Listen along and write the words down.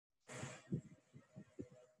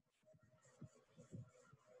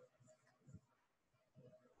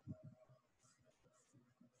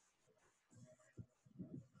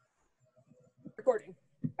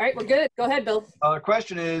All right, we're good. Go ahead, Bill. The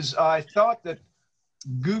question is, I thought that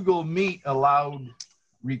Google Meet allowed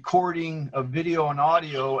recording of video and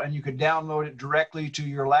audio, and you could download it directly to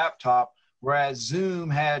your laptop, whereas Zoom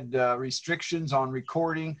had restrictions on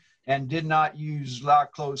recording and did not use loud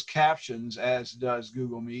closed captions as does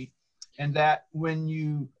Google Meet, and that when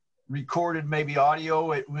you recorded maybe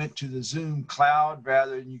audio, it went to the Zoom cloud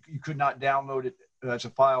rather than you could not download it as a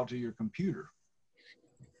file to your computer.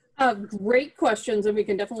 Great questions, and we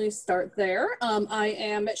can definitely start there. I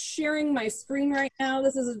am sharing my screen right now.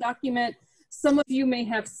 This is a document some of you may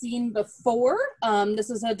have seen before.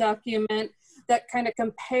 This is a document that kind of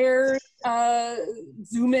compares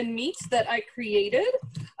Zoom and Meet that I created.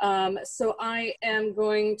 So I am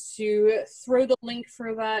going to throw the link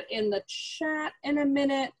for that in the chat in a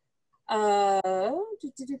minute.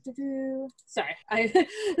 Sorry,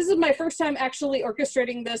 this is my first time actually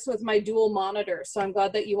orchestrating this with my dual monitor, so I'm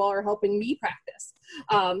glad that you all are helping me practice.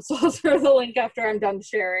 So I'll throw the link after I'm done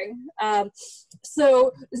sharing.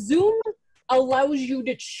 So Zoom allows you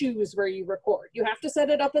to choose where you record. You have to set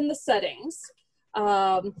it up in the settings,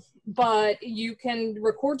 but you can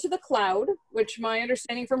record to the cloud, which my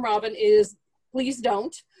understanding from Robin is please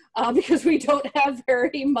don't. Because we don't have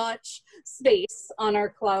very much space on our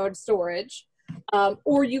cloud storage,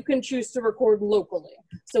 or you can choose to record locally.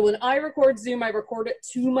 So when I record Zoom, I record it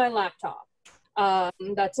to my laptop.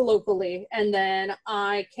 That's locally, and then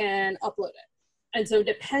I can upload it. And so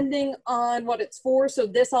depending on what it's for, so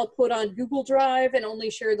this I'll put on Google Drive and only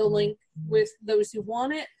share the link with those who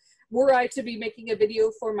want it. Were I to be making a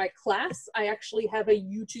video for my class, I actually have a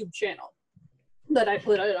YouTube channel that I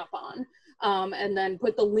put it up on. And then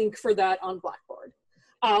put the link for that on Blackboard.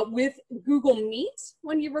 With Google Meet,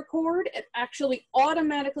 when you record, it actually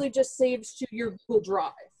automatically just saves to your Google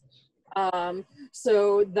Drive.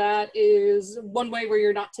 So that is one way where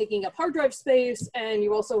you're not taking up hard drive space, and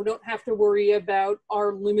you also don't have to worry about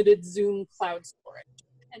our limited Zoom cloud storage.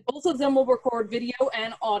 And both of them will record video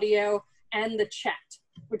and audio and the chat,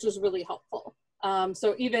 which is really helpful.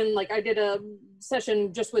 So even like I did a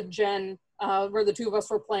session just with Jen where the two of us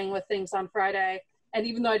were playing with things on Friday. And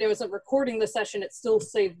even though I wasn't recording the session, it still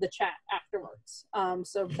saved the chat afterwards.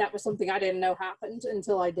 So that was something I didn't know happened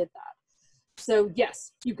until I did that. So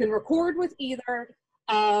yes, you can record with either.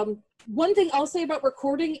 One thing I'll say about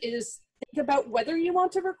recording is think about whether you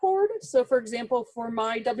want to record. So for example, for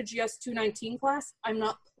my WGS 219 class, I'm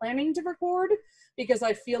not planning to record because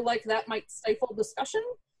I feel like that might stifle discussion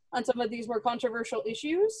on some of these more controversial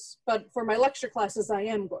issues. But for my lecture classes, I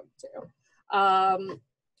am going to.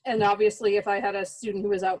 And obviously, if I had a student who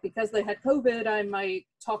was out because they had COVID, I might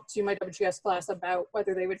talk to my WGS class about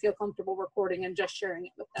whether they would feel comfortable recording and just sharing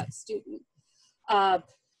it with that student.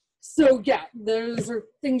 So yeah, those are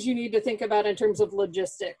things you need to think about in terms of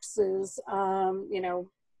logistics is, you know,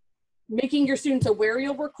 making your students aware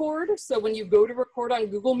you'll record. So when you go to record on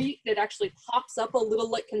Google Meet, it actually pops up a little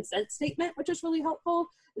like consent statement, which is really helpful.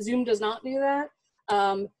 Zoom does not do that.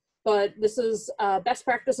 But this is best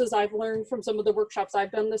practices I've learned from some of the workshops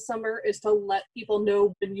I've done this summer is to let people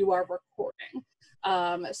know when you are recording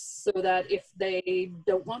so that if they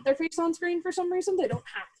don't want their face on screen for some reason, they don't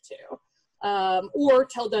have to. Or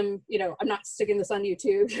tell them, you know, I'm not sticking this on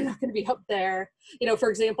YouTube. You're not going to be up there. You know,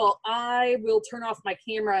 for example, I will turn off my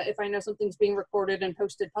camera if I know something's being recorded and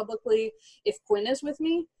posted publicly if Quinn is with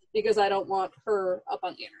me because I don't want her up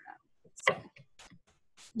on the internet. So.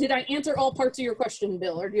 Did I answer all parts of your question,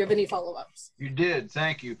 Bill, or do you have any follow-ups? You did,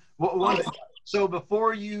 thank you. So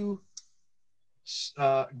before you,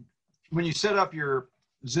 when you set up your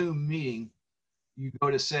Zoom meeting, you go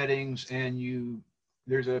to settings and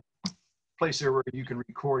there's a place there where you can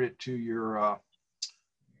record it to your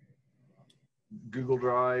Google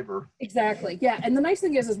Drive or? Exactly, yeah. And the nice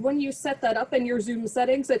thing is when you set that up in your Zoom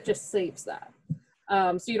settings, it just saves that.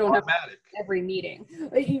 So you don't Automatic. have every meeting.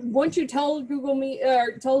 Once you tell Google Meet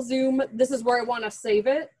or tell Zoom, this is where I want to save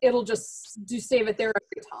it, it'll just save it there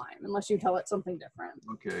every time, unless you tell it something different.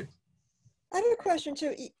 Okay. I have a question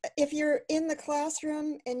too. If you're in the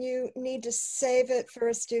classroom and you need to save it for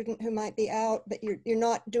a student who might be out, but you're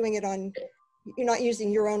not doing it on, you're not using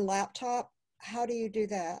your own laptop, how do you do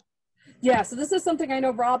that? Yeah, so this is something I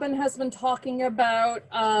know Robin has been talking about.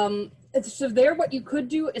 So there, what you could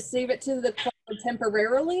do is save it to the cloud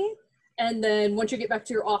temporarily, and then once you get back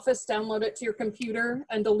to your office, download it to your computer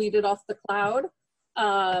and delete it off the cloud.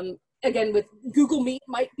 Again, with Google Meet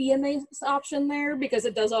might be a nice option there because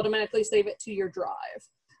it does automatically save it to your drive.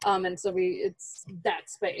 And so it's that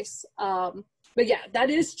space. but yeah, that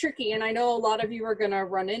is tricky. And I know a lot of you are going to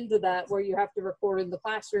run into that where you have to record in the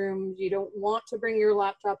classroom. You don't want to bring your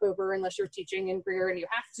laptop over unless you're teaching in Greer and you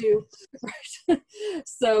have to. Right?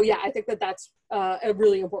 So yeah, I think that that's a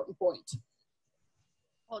really important point.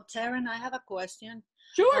 Oh, Taryn, I have a question.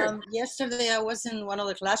 Sure. Yesterday I was in one of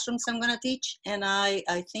the classrooms I'm going to teach, and I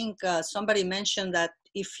think somebody mentioned that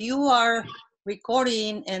if you are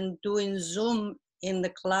recording and doing Zoom in the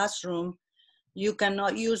classroom, you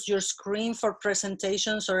cannot use your screen for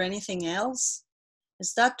presentations or anything else.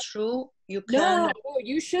 Is that true? You can? No,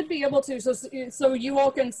 you should be able to. So you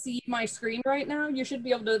all can see my screen right now. You should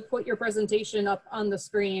be able to put your presentation up on the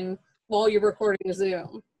screen while you're recording a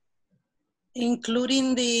Zoom.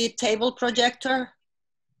 Including the table projector?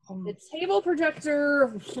 The table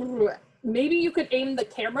projector, maybe you could aim the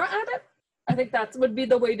camera at it. I think that would be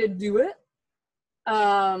the way to do it.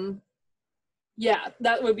 Yeah,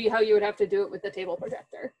 that would be how you would have to do it with the table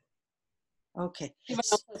projector. Okay. Even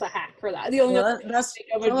else has a hack for that. The only that's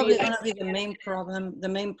probably going to be the main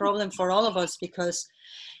problem for all of us, because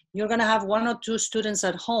you're going to have one or two students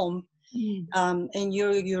at home, and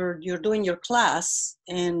you're doing your class,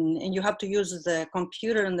 and you have to use the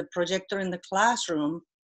computer and the projector in the classroom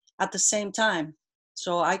at the same time.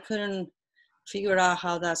 So I couldn't figure out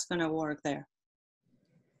how that's going to work there.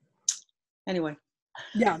 Anyway.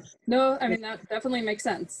 Yeah, no, I mean, that definitely makes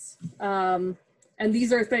sense. And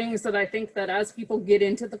these are things that I think that as people get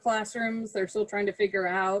into the classrooms, they're still trying to figure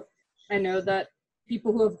out. I know that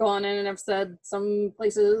people who have gone in and have said some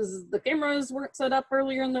places the cameras weren't set up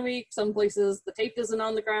earlier in the week, some places the tape isn't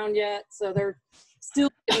on the ground yet, so they're still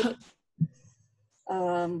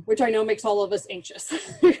which I know makes all of us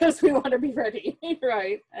anxious because we want to be ready,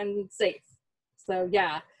 right, and safe. So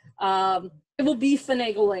yeah, it will be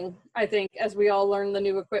finagling, I think, as we all learn the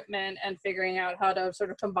new equipment and figuring out how to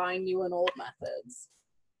sort of combine new and old methods.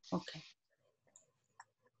 Okay.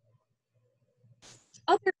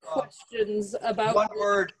 Other questions about one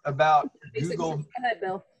word about Google. Go ahead,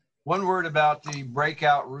 Bill. One word about the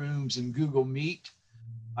breakout rooms in Google Meet.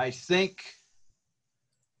 I think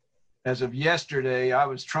as of yesterday, I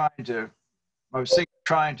was trying to have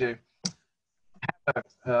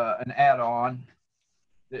an add-on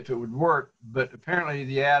if it would work, but apparently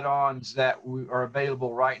the add-ons that are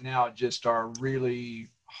available right now just are really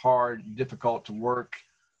hard and difficult to work.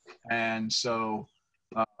 And so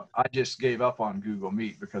I just gave up on Google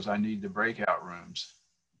Meet because I need the breakout rooms.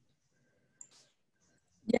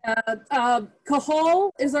 Yeah,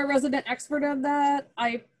 Cahal is our resident expert of that.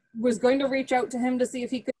 I was going to reach out to him to see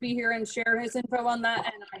if he could be here and share his info on that,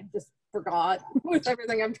 and I just forgot with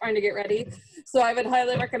everything I'm trying to get ready. So I would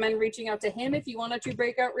highly recommend reaching out to him if you wanted to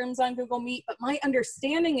breakout rooms on Google Meet. But my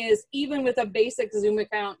understanding is even with a basic Zoom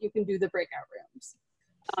account, you can do the breakout rooms.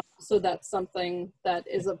 So that's something that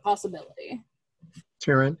is a possibility.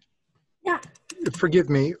 Taryn? Yeah. Forgive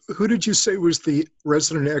me, who did you say was the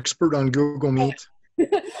resident expert on Google Meet?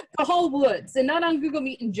 Cahal Woods, and not on Google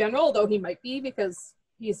Meet in general, though he might be because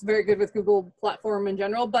he's very good with Google platform in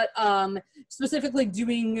general, but specifically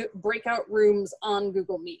doing breakout rooms on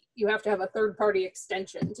Google Meet. You have to have a third-party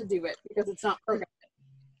extension to do it because it's not programmed.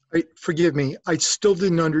 Forgive me, I still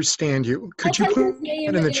didn't understand you. Could you put it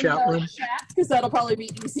in the chat room? Because that'll probably be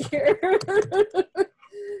easier.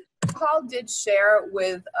 Paul did share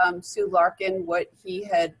with Sue Larkin what he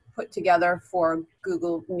had put together for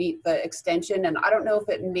Google Meet, the extension, and I don't know if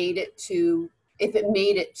it made it to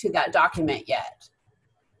that document yet.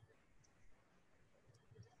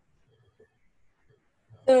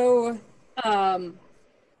 So,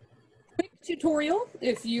 quick tutorial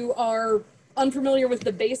if you are unfamiliar with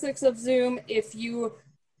the basics of Zoom.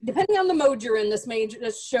 Depending on the mode you're in, this may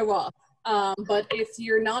just show up. But if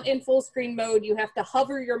you're not in full screen mode, you have to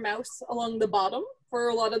hover your mouse along the bottom for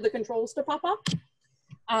a lot of the controls to pop up.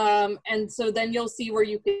 And so then you'll see where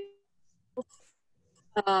you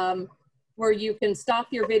can stop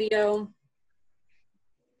your video.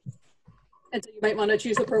 And so you might want to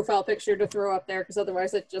choose a profile picture to throw up there because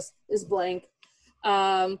otherwise it just is blank.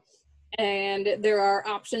 And there are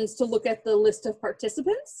options to look at the list of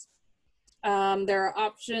participants. There are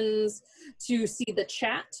options to see the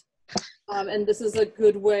chat. And this is a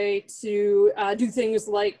good way to do things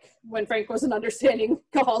like when Frank wasn't understanding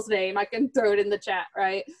Cahal's name, I can throw it in the chat,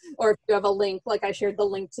 right? Or if you have a link, like I shared the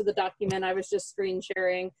link to the document I was just screen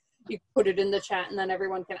sharing, you can put it in the chat and then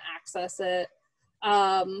everyone can access it.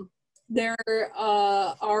 There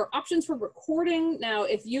are options for recording. Now,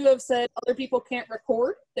 if you have said other people can't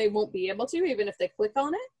record, they won't be able to, even if they click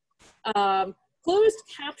on it. Closed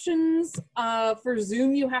captions, for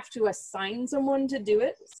Zoom, you have to assign someone to do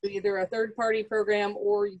it. So either a third-party program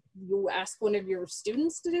or you ask one of your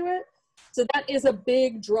students to do it. So that is a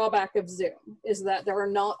big drawback of Zoom, is that there are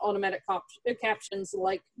not automatic captions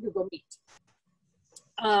like Google Meet.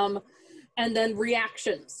 And then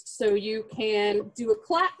reactions. So you can do a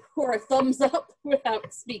clap or a thumbs up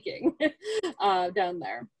without speaking down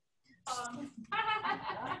there.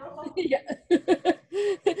 Yeah.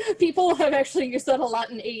 People have actually used that a lot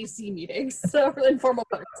in AEC meetings, so informal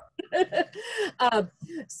parts.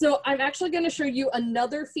 So I'm actually going to show you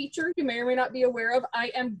another feature you may or may not be aware of. I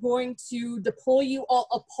am going to deploy you all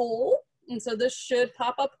a poll, and so this should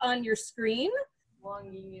pop up on your screen.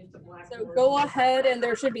 So go ahead, and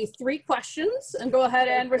there should be 3 questions, and go ahead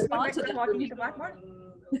and respond to them. I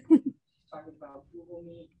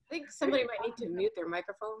think somebody might need to mute their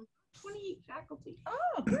microphone. 28 faculty.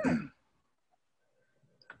 Oh, good.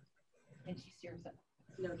 And she stares up.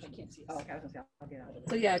 No, she can't see. Oh, okay, I'll get out of it.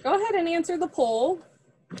 So yeah, go ahead and answer the poll.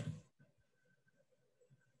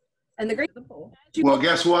 And the great Well,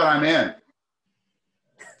 guess what? I'm in.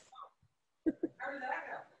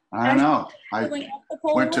 I know. I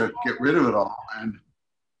went to get rid of it all, and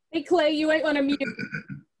hey Clay, you might want to mute.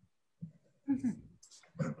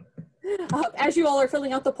 As you all are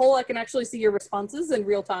filling out the poll, I can actually see your responses in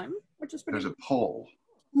real time, which is pretty. there's a poll.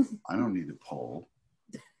 I don't need a poll.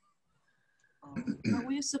 Are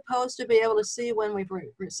we supposed to be able to see when we've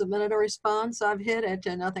submitted a response? I've hit it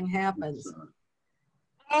and nothing happens.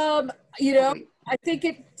 You know, I think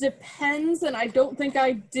it depends, and I don't think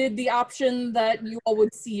I did the option that you all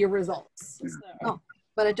would see your results. So. Oh,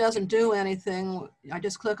 but it doesn't do anything. I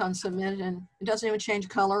just click on submit and it doesn't even change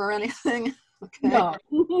color or anything. Okay. No.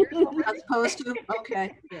 Not supposed to?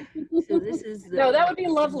 Okay. So this is the, No, that would be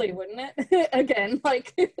lovely, wouldn't it? Again,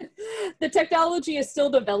 like the technology is still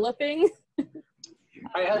developing.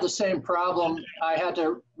 I had the same problem. I had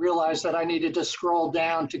to realize that I needed to scroll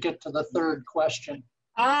down to get to the 3rd question.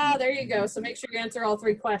 Ah, there you go. So make sure you answer all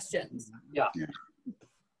 3 questions. Yeah.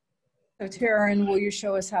 So Taryn, will you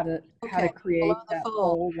show us how to create Below the that poll.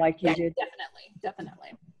 poll like you Yeah, did?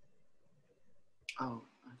 definitely. Oh,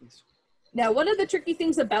 I guess. Now, one of the tricky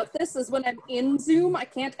things about this is when I'm in Zoom, I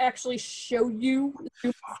can't actually show you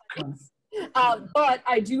Zoom settings. But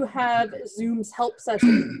I do have Zoom's help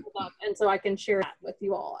session pulled up, and so I can share that with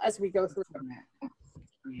you all as we go through.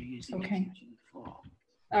 Okay.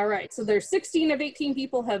 All right, so there's 16 of 18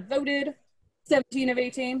 people have voted, 17 of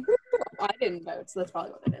 18. I didn't vote, so that's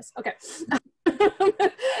probably what it is. Okay.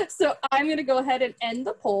 So I'm going to go ahead and end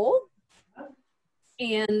the poll,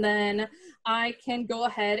 and then I can go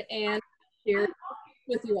ahead and share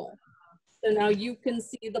with you all. So now you can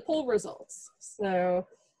see the poll results. So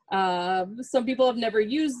some people have never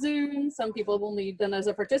used Zoom. Some people have only done as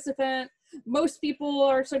a participant. Most people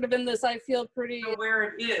are sort of in this, I feel, pretty... Where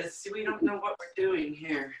it is. We don't know what we're doing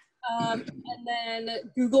here. And then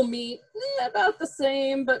Google Meet, about the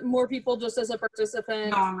same, but more people just as a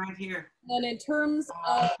participant. No, I'm right here. And in terms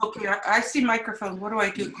of... Okay, I see microphone. What do I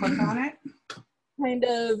do? Click on it? Kind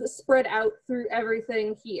of spread out through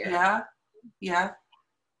everything here. Yeah, yeah.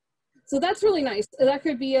 So that's really nice. That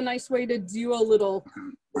could be a nice way to do a little...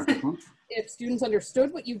 If students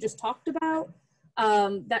understood what you just talked about,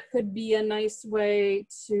 that could be a nice way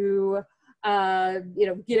to, you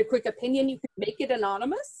know, get a quick opinion. You could make it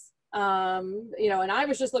anonymous, you know, and I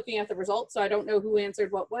was just looking at the results, so I don't know who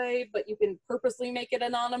answered what way, but you can purposely make it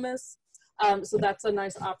anonymous. So that's a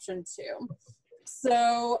nice option too.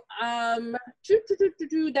 So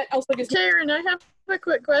that also gives... Taryn, I have a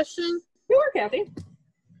quick question. Sure, Kathy.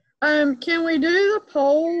 Can we do the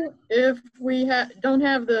poll if we don't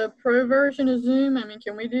have the pro version of Zoom? I mean,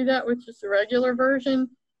 can we do that with just the regular version?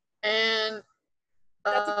 And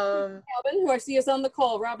Robin, who I see is on the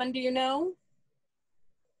call. Robin, do you know?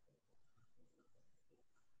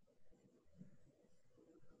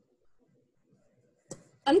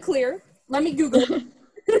 Unclear. Let me Google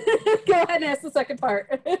it. Go ahead and ask the second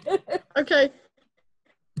part. Okay.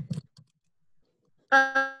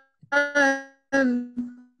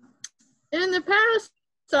 In the past,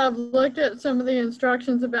 I've looked at some of the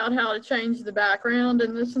instructions about how to change the background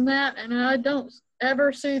and this and that, and I don't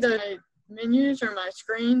ever see the menus or my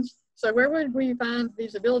screens. So where would we find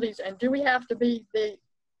these abilities? And do we have to be the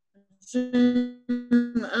Zoom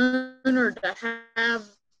owner to have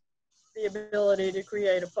the ability to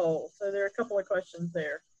create a poll? So there are a couple of questions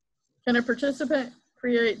there. Can a participant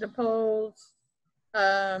create the polls?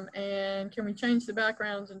 And can we change the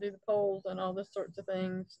backgrounds and do the polls and all this sorts of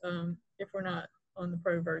things if we're not on the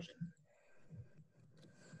pro version?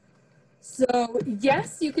 So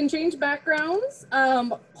yes, you can change backgrounds.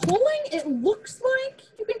 Polling, it looks like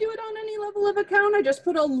you can do it on any level of account. I just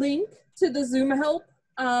put a link to the Zoom help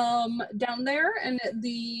down there, and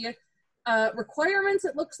the Requirements,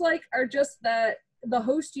 it looks like, are just that the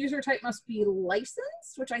host user type must be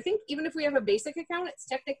licensed, which I think even if we have a basic account, it's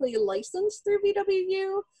technically licensed through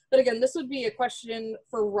VWU. But again, this would be a question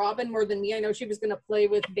for Robin more than me. I know she was going to play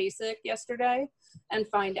with basic yesterday and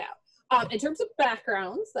find out. In terms of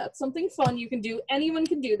backgrounds, that's something fun you can do. Anyone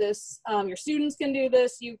can do this. Your students can do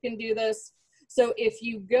this. You can do this. So if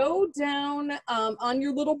you go down on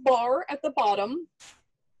your little bar at the bottom,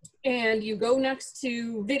 and you go next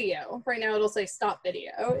to video, right now it'll say stop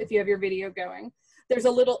video if you have your video going. There's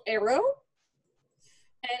a little arrow,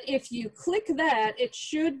 and if you click that, it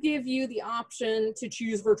should give you the option to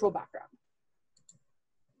choose virtual background.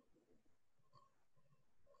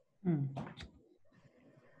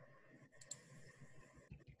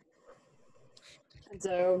 And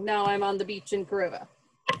so now I'm on the beach in Corova.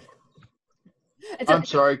 I'm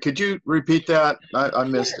sorry, could you repeat that? I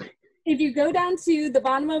missed it. If you go down to the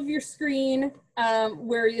bottom of your screen,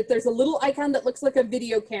 where there's a little icon that looks like a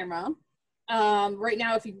video camera, right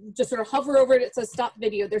now if you just sort of hover over it, it says stop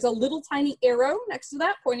video. There's a little tiny arrow next to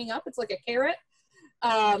that pointing up. It's like a carrot.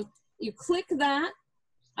 You click that,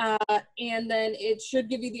 and then it should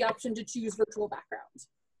give you the option to choose virtual background.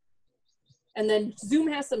 And then Zoom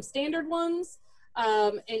has some standard ones.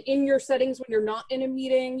 And in your settings, when you're not in a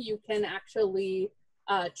meeting, you can actually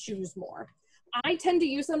choose more. I tend to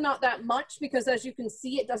use them not that much because, as you can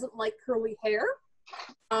see, it doesn't like curly hair.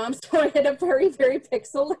 So I end up very, very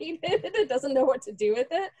pixelated. It doesn't know what to do with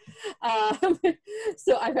it.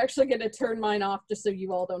 So I'm actually going to turn mine off just so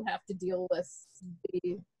you all don't have to deal with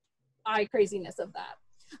the eye craziness of that.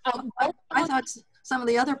 I thought some of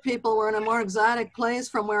the other people were in a more exotic place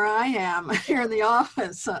from where I am here in the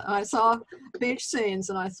office. I saw beach scenes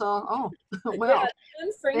and I thought, oh, well,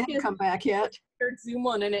 they haven't come back yet. Zoom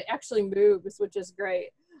one, and it actually moves, which is great.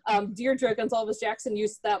 Deirdre Gonzalez-Jackson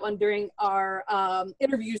used that one during our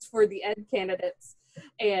interviews for the ed candidates,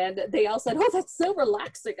 and they all said, oh, that's so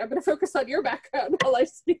relaxing. I'm going to focus on your background while I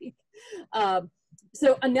speak.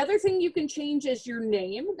 So another thing you can change is your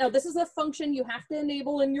name. Now, this is a function you have to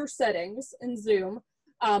enable in your settings in Zoom,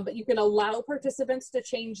 but you can allow participants to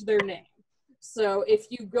change their name. So if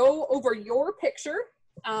you go over your picture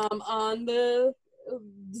on the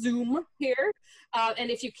Zoom here, and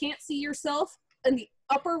if you can't see yourself, in the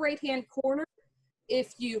upper right-hand corner,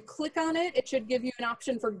 if you click on it, it should give you an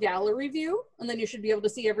option for gallery view, and then you should be able to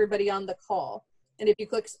see everybody on the call. And if you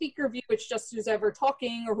click speaker view, it's just who's ever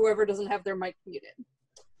talking or whoever doesn't have their mic muted.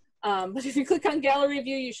 But if you click on gallery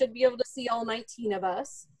view, you should be able to see all 19 of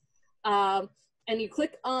us. And you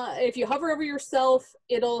click on, if you hover over yourself,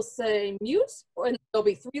 it'll say mute, and there'll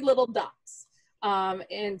be 3 little dots.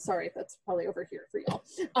 And sorry, that's probably over here for y'all.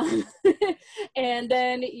 And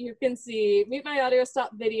then you can see mute my audio,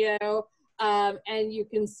 stop video, and you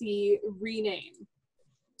can see rename.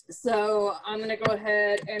 So I'm gonna go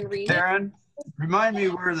ahead and rename. Taryn, remind me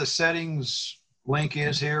where the settings link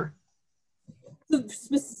is here. So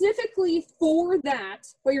specifically for that,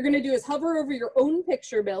 what you're gonna do is hover over your own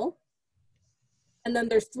picture, Bill. And then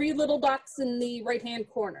there's 3 little dots in the right-hand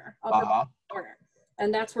corner, upper corner.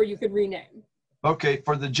 And that's where you could rename. Okay,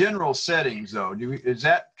 for the general settings though,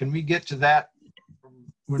 can we get to that?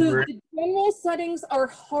 So the general settings are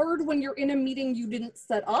hard when you're in a meeting you didn't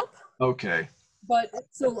set up. Okay. But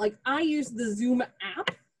so like I use the Zoom app.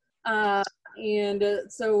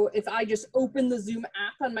 So if I just open the Zoom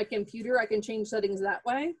app on my computer, I can change settings that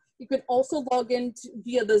way. You could also log in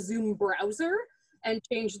via the Zoom browser and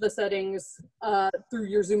change the settings through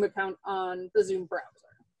your Zoom account on the Zoom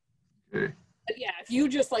browser. Okay. But yeah, if you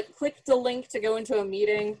just like clicked a link to go into a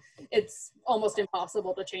meeting, it's almost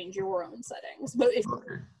impossible to change your own settings. But if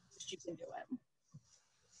you can do it.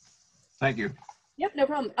 Thank you. Yep, no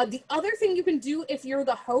problem. The other thing you can do if you're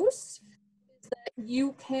the host is that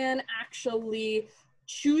you can actually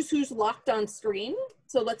choose who's locked on screen.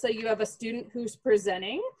 So let's say you have a student who's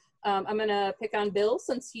presenting. I'm gonna pick on Bill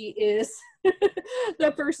since he is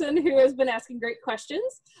the person who has been asking great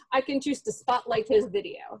questions. I can choose to spotlight his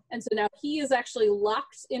video. And so now he is actually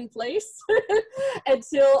locked in place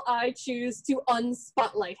until I choose to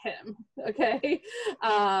unspotlight him, okay?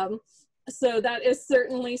 So that is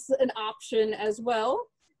certainly an option as well.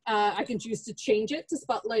 I can choose to change it to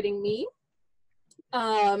spotlighting me.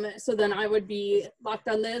 So then I would be locked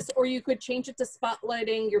on this, or you could change it to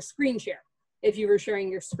spotlighting your screen share if you were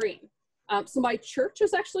sharing your screen. So my church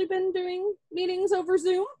has actually been doing meetings over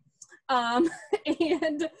Zoom.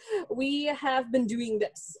 And we have been doing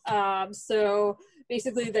this. So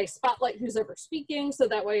basically they spotlight who's ever speaking, so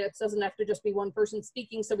that way it doesn't have to just be one person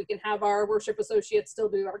speaking, so we can have our worship associates still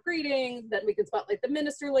do our greeting, then we can spotlight the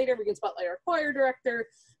minister later, we can spotlight our choir director,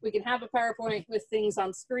 we can have a PowerPoint with things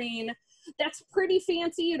on screen. That's pretty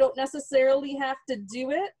fancy. You don't necessarily have to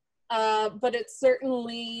do it, but it's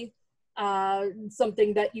certainly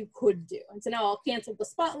something that you could do. And so now I'll cancel the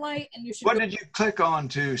spotlight, and you should— What did you click on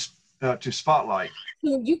to spotlight?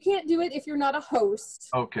 So you can't do it if you're not a host.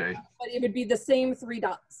 Okay. But it would be the same 3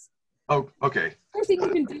 dots. Oh, okay. First thing you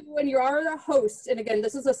can do when you are a host, and again,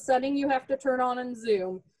 this is a setting you have to turn on in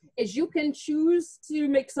Zoom, is you can choose to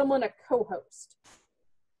make someone a co-host.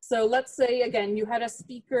 So let's say, again, you had a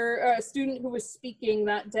speaker, a student who was speaking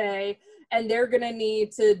that day, and they're gonna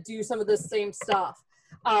need to do some of the same stuff.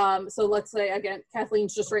 So let's say, again,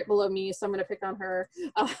 Kathleen's just right below me, so I'm gonna pick on her.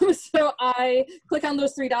 So I click on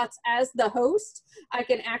those 3 dots as the host. I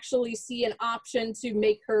can actually see an option to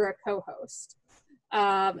make her a co-host.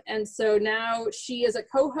 And so now she is a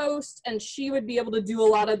co-host, and she would be able to do a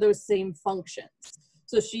lot of those same functions.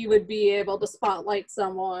 So she would be able to spotlight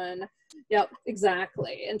someone. Yep,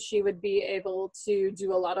 exactly. And she would be able to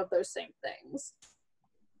do a lot of those same things.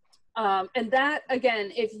 And that,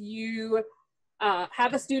 again, if you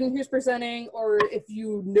have a student who's presenting, or if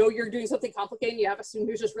you know you're doing something complicated, you have a student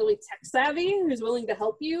who's just really tech savvy, who's willing to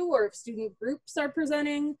help you, or if student groups are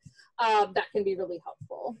presenting, that can be really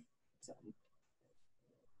helpful. So.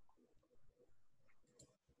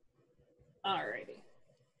 Alrighty.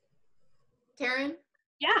 Taryn?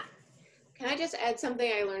 Yeah. Can I just add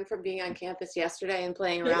something I learned from being on campus yesterday and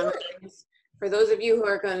playing around with things? For those of you who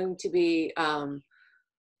are going to be,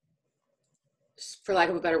 for lack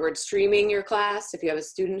of a better word, streaming your class, if you have a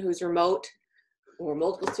student who's remote or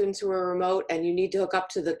multiple students who are remote and you need to hook up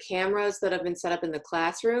to the cameras that have been set up in the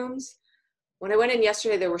classrooms. When I went in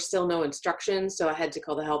yesterday, there were still no instructions, so I had to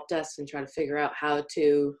call the help desk and try to figure out how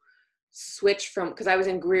to switch from, because I was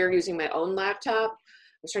in Greer using my own laptop.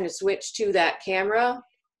 I was trying to switch to that camera.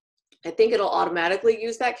 I think it'll automatically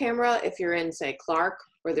use that camera if you're in, say, Clark,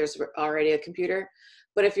 where there's already a computer.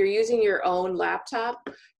 But if you're using your own laptop,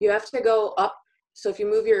 you have to go up. So if you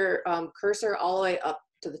move your cursor all the way up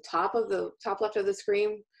to the top left of the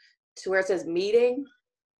screen to where it says meeting.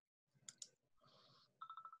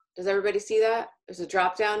 Does everybody see that? There's a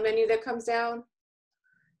drop-down menu that comes down.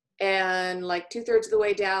 And like 2/3 of the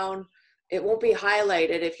way down, it won't be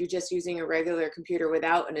highlighted if you're just using a regular computer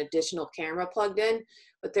without an additional camera plugged in.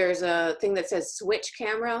 But there's a thing that says switch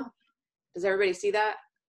camera. Does everybody see that?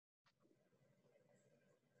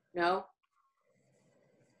 No?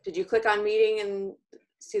 Did you click on meeting and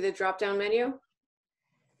see the drop-down menu?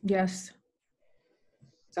 Yes.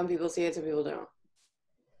 Some people see it, some people don't.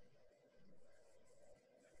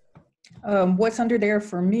 What's under there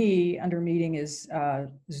for me, under meeting, is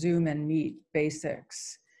Zoom and Meet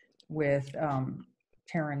Basics with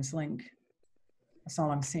Taryn's link. That's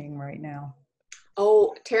all I'm seeing right now.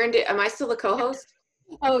 Oh, Taryn, am I still the co-host?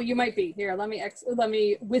 Oh, you might be. Here, let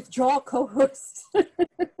me withdraw co-host.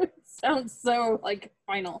 Sounds so like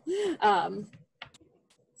final.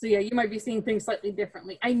 So yeah, you might be seeing things slightly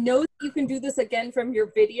differently. I know that you can do this again from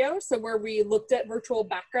your video. So where we looked at virtual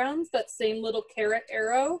backgrounds, that same little caret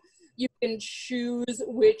arrow, you can choose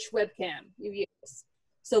which webcam you use.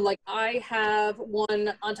 So like I have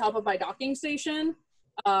one on top of my docking station,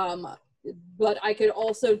 but I could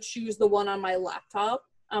also choose the one on my laptop.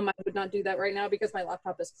 I would not do that right now because my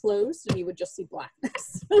laptop is closed and you would just see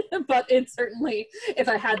blackness. But it's certainly, if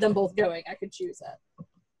I had them both going, I could choose it.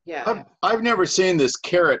 Yeah. I've never seen this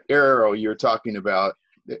caret arrow you're talking about.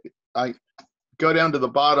 I go down to the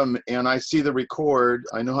bottom and I see the record.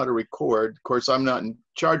 I know how to record. Of course, I'm not in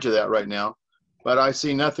charge of that right now, but I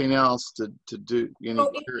see nothing else to do.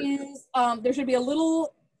 So it is, there should be a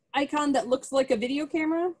little icon that looks like a video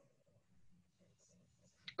camera.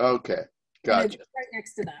 Okay. Gotcha. Right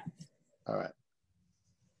next to that. All right.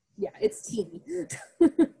 Yeah, it's teeny.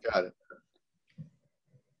 Got it.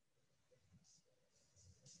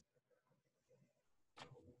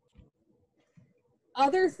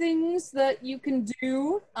 Other things that you can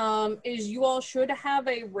do is you all should have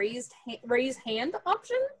a raise hand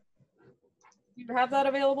option. Do you have that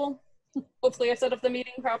available? Hopefully I set up the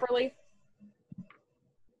meeting properly.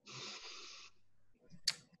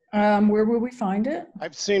 Where will we find it?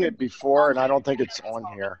 I've seen it before and I don't think it's on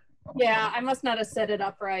here. Yeah, I must not have set it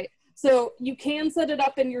up right. So you can set it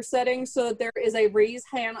up in your settings so that there is a raise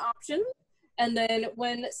hand option. And then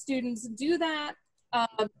when students do that,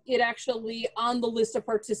 it actually, on the list of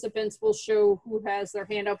participants, will show who has their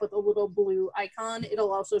hand up with a little blue icon.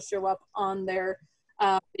 It'll also show up on their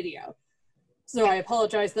video. So I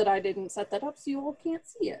apologize that I didn't set that up so you all can't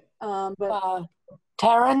see it. But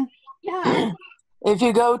Taryn? Yeah. If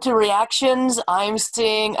you go to reactions, I'm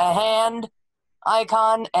seeing a hand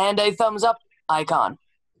icon and a thumbs up icon.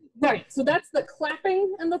 Right, so that's the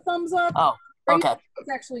clapping and the thumbs up. Oh, okay. It's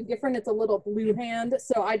actually different. It's a little blue hand,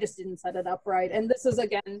 so I just didn't set it up right. And this is,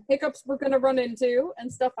 again, hiccups we're going to run into and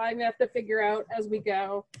stuff I'm going to have to figure out as we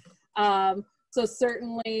go. So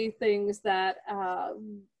certainly things that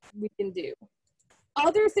we can do.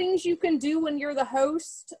 Other things you can do when you're the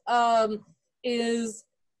host is,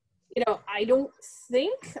 you know, I don't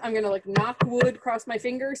think, I'm going to like knock wood, cross my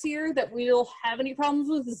fingers here, that we'll have any problems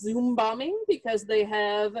with Zoom bombing because they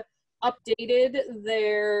have updated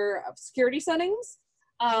their security settings.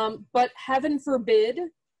 But heaven forbid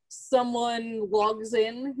someone logs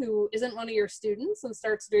in who isn't one of your students and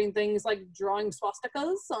starts doing things like drawing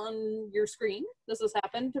swastikas on your screen. This has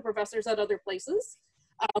happened to professors at other places.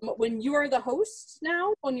 When you are the host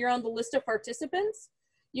now, when you're on the list of participants,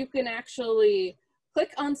 you can actually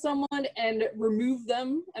click on someone and remove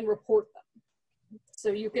them and report them. So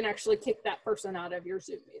you can actually kick that person out of your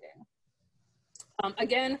Zoom meeting.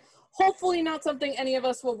 Again, hopefully not something any of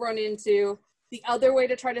us will run into. The other way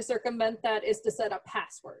to try to circumvent that is to set a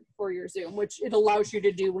password for your Zoom, which it allows you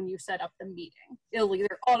to do when you set up the meeting. It'll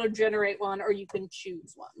either auto-generate one or you can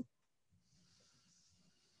choose one.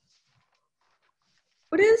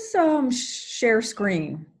 What is share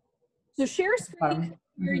screen? So share screen,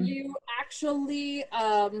 where you actually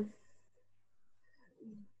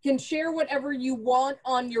can share whatever you want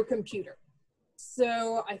on your computer.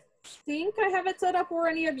 So I think I have it set up where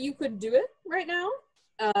any of you could do it right now.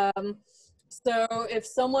 So if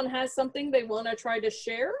someone has something they want to try to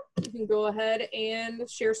share, you can go ahead and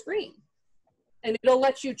share screen. And it'll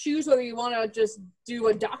let you choose whether you want to just do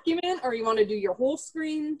a document or you want to do your whole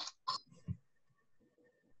screen.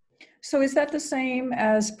 So is that the same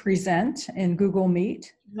as present in Google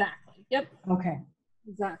Meet? Exactly. Yep. Okay.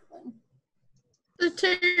 Exactly. So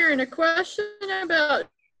Taryn, a question about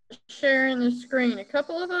sharing the screen. A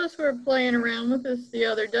couple of us were playing around with this the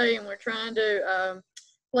other day, and we're trying to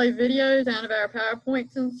play videos out of our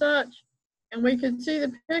PowerPoints and such. And we could see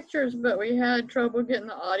the pictures, but we had trouble getting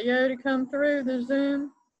the audio to come through the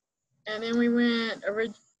Zoom. And then we went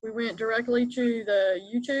directly to the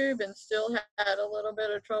YouTube and still had a little bit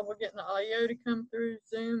of trouble getting the audio to come through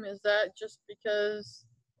Zoom. Is that just because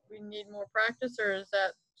we need more practice, or is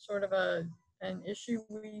that sort of an issue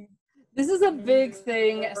This is a big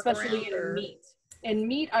thing, especially in Meet. In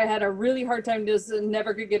Meet, I had a really hard time just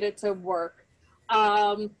never could get it to work.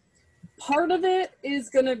 Part of it is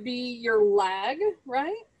going to be your lag,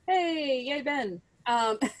 right? Hey, yay, Ben.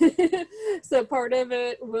 So part of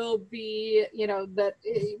it will be, you know, that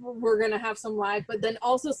we're going to have some lag, but then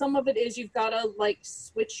also some of it is you've got to like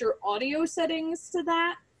switch your audio settings to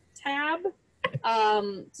that tab.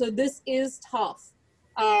 So this is tough.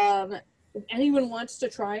 If anyone wants to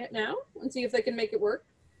try it now and see if they can make it work,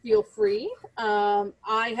 feel free.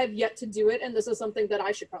 I have yet to do it, and this is something that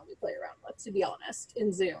I should probably play around with, to be honest,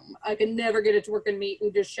 in Zoom. I can never get it to work in Meet.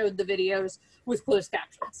 We just showed the videos with closed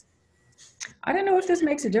captions. I don't know if this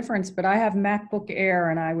makes a difference, but I have MacBook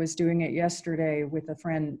Air, and I was doing it yesterday with a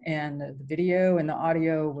friend, and the video and the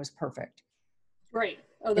audio was perfect. Right.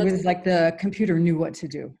 Oh, it was like the computer knew what to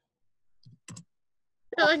do.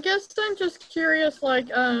 Yeah, I guess I'm just curious, like,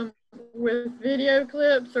 with video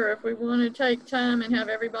clips, or if we want to take time and have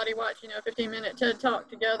everybody watch, you know, a 15-minute TED Talk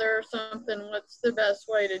together or something, what's the best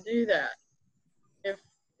way to do that?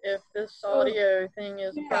 If this audio thing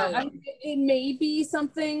is a problem. I mean, it may be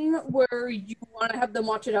something where you want to have them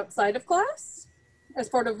watch it outside of class as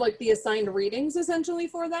part of like the assigned readings essentially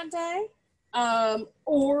for that day.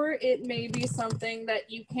 Or it may be something that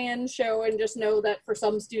you can show and just know that for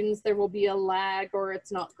some students there will be a lag or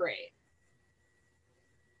it's not great.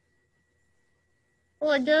 Well,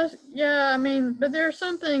 I guess, yeah, I mean, but there are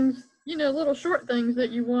some things, you know, little short things that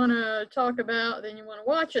you want to talk about, then you want to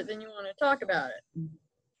watch it, then you want to talk about it.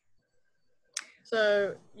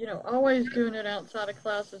 So, you know, always doing it outside of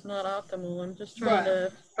class is not optimal. I'm just trying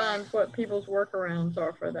to find what people's workarounds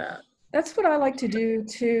are for that. That's what I like to do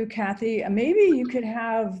too, Kathy. Maybe you could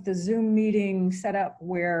have the Zoom meeting set up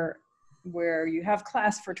where you have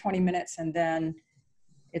class for 20 minutes and then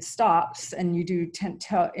it stops and you do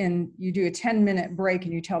a 10-minute break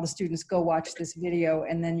and you tell the students go watch this video,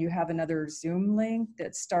 and then you have another Zoom link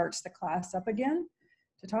that starts the class up again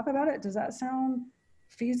to talk about it. Does that sound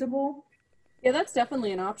feasible? Yeah, that's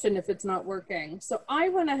definitely an option if it's not working. So I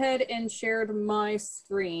went ahead and shared my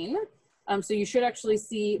screen. So you should actually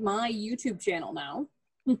see my YouTube channel now.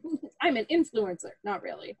 I'm an influencer. Not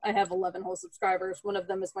really. I have 11 whole subscribers. One of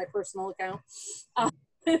them is my personal account.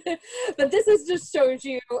 But this is just shows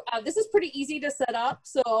you, this is pretty easy to set up.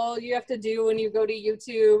 So all you have to do when you go to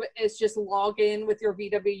YouTube is just log in with your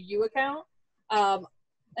VWU account.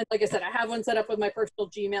 And like I said, I have one set up with my personal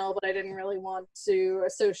Gmail, but I didn't really want to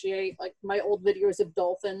associate like my old videos of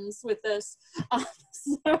dolphins with this.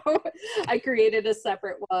 So I created a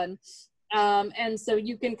separate one. And so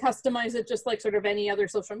you can customize it just like sort of any other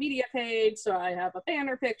social media page. So I have a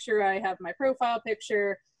banner picture, I have my profile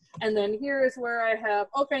picture, and then here is where I have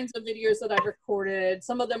all kinds of videos that I've recorded.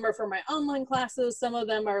 Some of them are for my online classes. Some of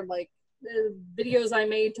them are like videos I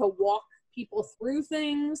made to walk people through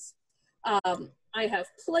things. I have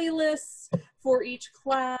playlists for each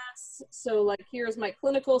class. So like here's my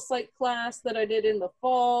clinical psych class that I did in the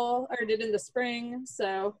fall, or did in the spring.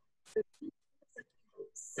 So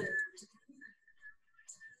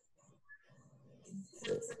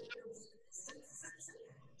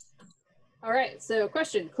all right, so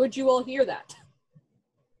question, could you all hear that?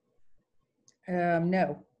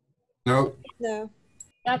 No. No. No.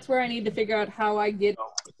 That's where I need to figure out how I get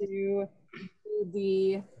to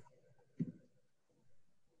the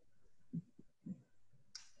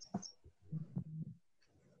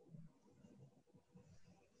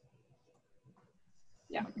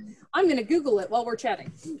I'm going to Google it while we're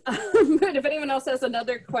chatting. But if anyone else has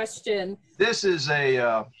another question. This is a,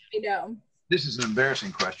 I know. This is an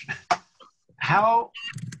embarrassing question. How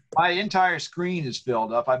my entire screen is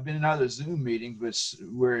filled up. I've been in other Zoom meetings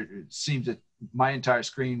where it seems that my entire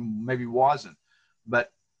screen maybe wasn't,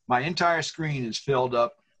 but my entire screen is filled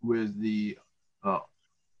up with the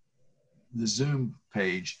Zoom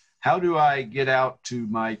page. How do I get out to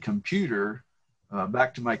my computer,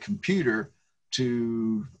 back to my computer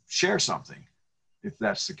to share something, if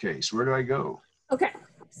that's the case? Where do I go? Okay,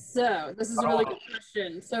 so this is a really good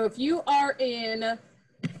question. So if you are in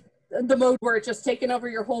the mode where it's just taken over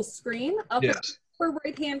your whole screen, up in the upper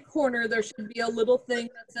right-hand corner, there should be a little thing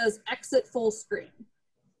that says exit full screen.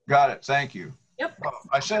 Got it, thank you. Yep. Oh,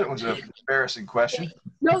 I said it was an embarrassing question.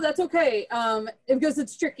 No, that's okay, because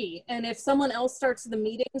it's tricky. And if someone else starts the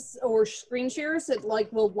meetings or screen shares, it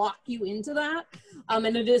like will lock you into that.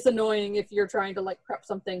 And it is annoying if you're trying to like prep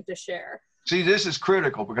something to share. See, this is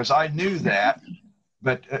critical because I knew that,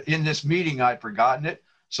 but in this meeting, I'd forgotten it.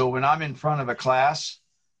 So when I'm in front of a class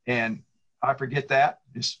and I forget that,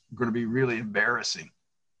 it's going to be really embarrassing.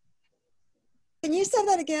 Can you say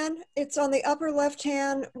that again? It's on the upper left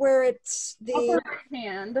hand where it's the upper right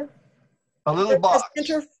hand. A little box.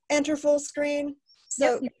 Enter full screen.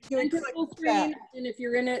 So yep, you enter full screen, and if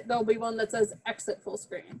you're in it, there'll be one that says exit full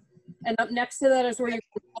screen. And up next to that is where you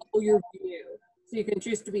can follow your view. So you can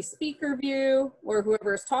choose to be speaker view, or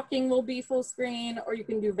whoever is talking will be full screen, or you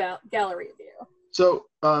can do gallery view. So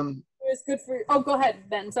it's good for. Oh, go ahead,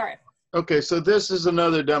 Ben. Sorry. Okay, so this is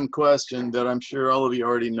another dumb question that I'm sure all of you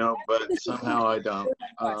already know, but somehow I don't.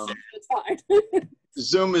 It's fine.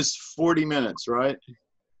 Zoom is 40 minutes, right?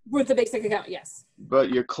 With the basic account, yes. But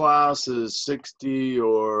your class is 60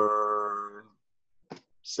 or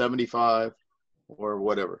 75 or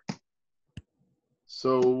whatever.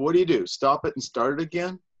 So what do? Stop it and start it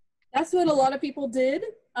again? That's what a lot of people did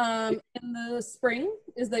in the spring,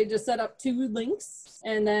 is they just set up 2 links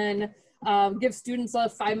and then give students a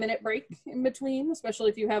 5-minute break in between, especially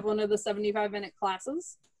if you have one of the 75-minute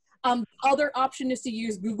classes. Other option is to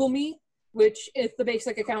use Google Meet, which if the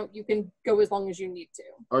basic account, you can go as long as you need to.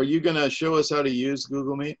 Are you going to show us how to use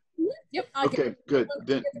Google Meet? Yep. Okay, good.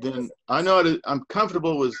 Then I know how to, I'm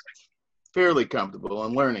comfortable with, fairly comfortable.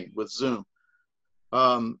 I'm learning with Zoom.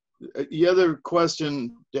 The other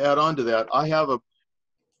question to add on to that, I have a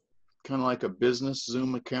kind of like a business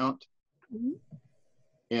Zoom account. Mm-hmm.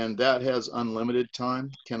 And that has unlimited time.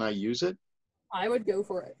 Can I use it? I would go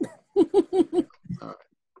for it. All right.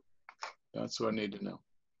 That's what I need to know.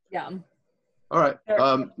 Yeah. All right.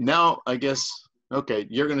 Now, I guess, okay,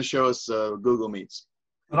 you're going to show us Google Meets.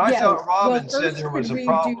 But I thought Robin said there was a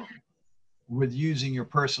problem with using your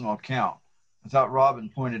personal account. I thought Robin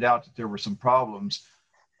pointed out that there were some problems.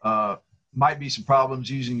 Might be some problems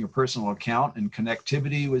using your personal account and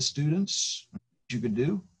connectivity with students you could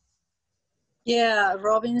do. Yeah,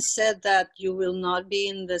 Robin said that you will not be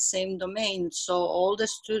in the same domain. So all the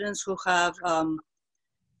students who have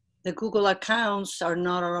the Google accounts are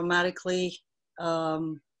not automatically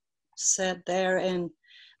set there. And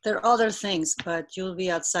there are other things, but you'll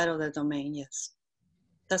be outside of the domain, yes.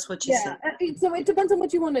 That's what she said. So it depends on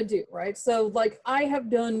what you want to do, right? So like I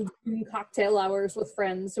have done cocktail hours with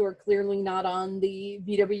friends who are clearly not on the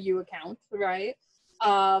VWU account, right?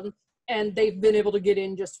 And they've been able to get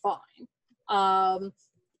in just fine.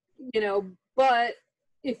 you know, but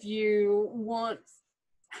if you want,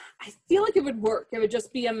 I feel like it would work. It would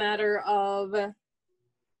just be a matter of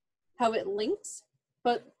how it links.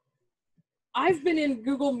 But I've been in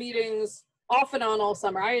Google meetings off and on all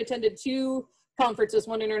summer. I attended 2 conferences,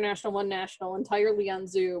 one international, one national, entirely on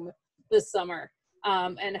Zoom this summer,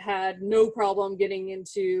 and had no problem getting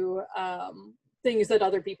into things that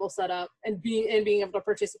other people set up and being able to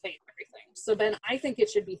participate in everything. So then I think it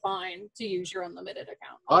should be fine to use your unlimited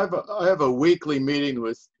account. I have a weekly meeting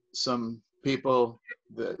with some people,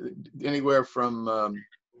 anywhere from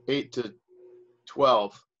 8 to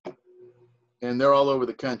 12, and they're all over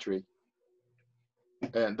the country,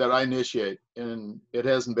 and that I initiate, and it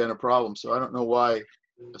hasn't been a problem. So I don't know why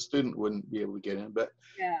a student wouldn't be able to get in, but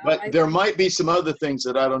there might be some other things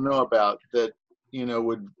that I don't know about that, you know,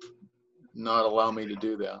 would not allow me to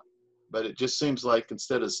do that. But it just seems like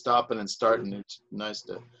instead of stopping and starting, it's nice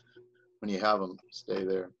to, when you have them, stay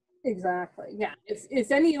there. Exactly. Yeah.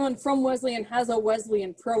 If anyone from Wesleyan has a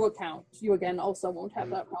Wesleyan Pro account, you again also won't have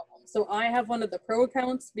that problem. So I have one of the Pro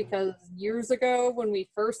accounts because years ago when we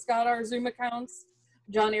first got our Zoom accounts,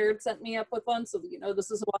 John Aird sent me up with one. So, you know,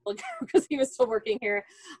 this is a while ago because he was still working here.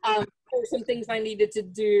 There were some things I needed to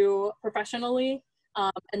do professionally.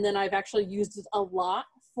 And then I've actually used it a lot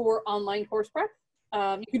for online course prep.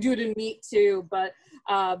 You can do it in Meet too, but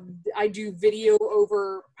I do video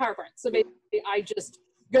over PowerPoint. So basically I just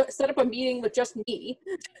set up a meeting with just me,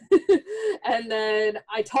 and then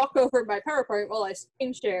I talk over my PowerPoint while I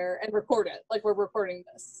screen share and record it, like we're recording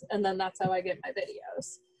this, and then that's how I get my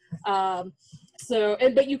videos.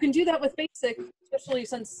 But you can do that with Basic, especially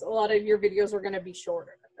since a lot of your videos are going to be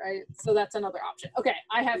shorter, right? So that's another option. Okay,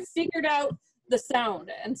 I have figured out the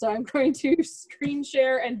sound, and so I'm going to screen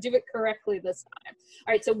share and do it correctly this time.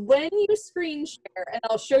 All right, so when you screen share, and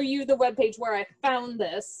I'll show you the webpage where I found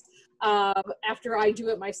this, after I do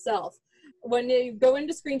it myself. When you go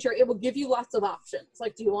into screen share, it will give you lots of options.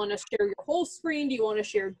 Like, do you want to share your whole screen? Do you want to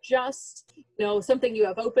share just, you know, something you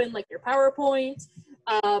have open, like your PowerPoint?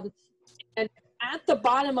 And at the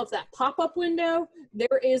bottom of that pop-up window,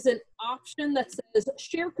 there is an option that says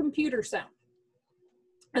share computer sound.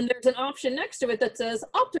 And there's an option next to it that says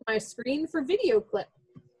optimize screen for video clip.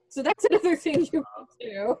 So that's another thing you can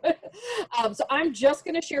do. So I'm just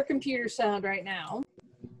going to share computer sound right now.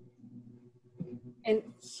 And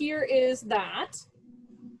here is that.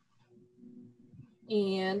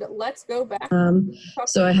 And let's go back.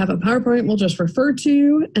 So I have a PowerPoint we'll just refer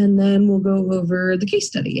to, and then we'll go over the case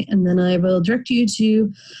study. And then I will direct you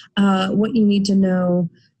to what you need to know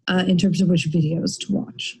in terms of which videos to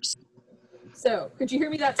watch. So could you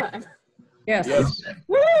hear me that time? Yes.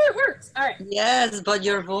 Woo, it works. All right. Yes, but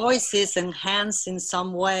your voice is enhanced in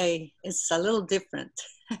some way. It's a little different.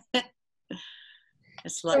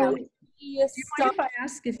 It's like... So, do you mind if I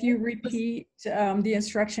ask if you repeat the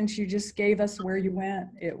instructions you just gave us where you went?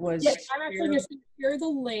 It was... Yes, I'm actually just going to share the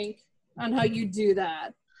link on how you do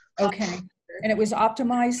that. Okay. And it was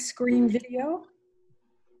optimized screen video?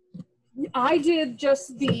 I did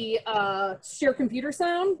just the share computer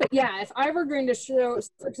sound, but yeah, if I were going to show,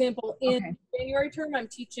 for example, in January term, I'm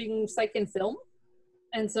teaching psych and film.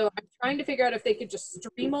 And so I'm trying to figure out if they could just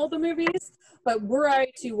stream all the movies, but were I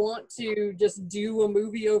to want to just do a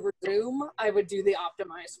movie over Zoom, I would do the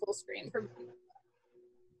optimized full screen.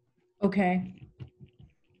 Okay.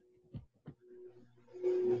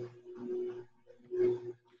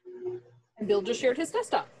 And Bill just shared his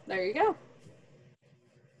desktop. There you go.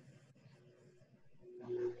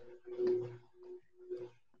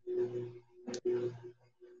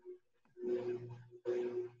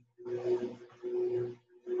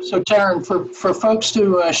 So Taryn, for folks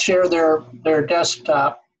to share their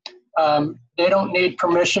desktop, they don't need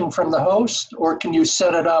permission from the host, or can you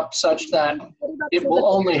set it up such that it will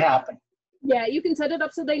only happen? Yeah, you can set it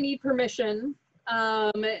up so they need permission.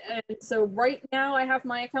 And so right now I have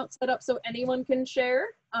my account set up so anyone can share.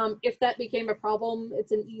 If that became a problem,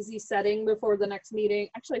 it's an easy setting before the next meeting.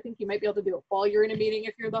 Actually, I think you might be able to do it while you're in a meeting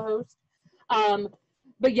if you're the host.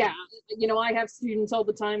 But yeah, you know, I have students all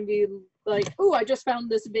the time be like, oh, I just found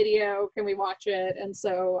this video, can we watch it? And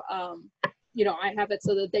so, you know, I have it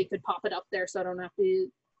so that they could pop it up there so I don't have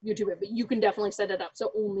to YouTube it, but you can definitely set it up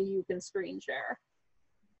so only you can screen share.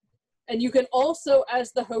 And you can also,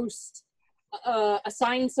 as the host,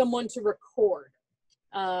 assign someone to record.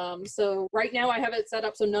 So right now I have it set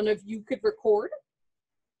up so none of you could record,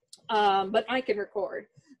 but I can record.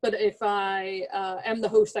 But if I am the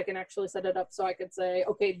host, I can actually set it up so I could say,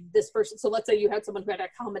 okay, this person, so let's say you had someone who had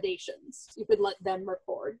accommodations, you could let them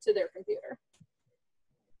record to their computer.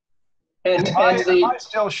 And am I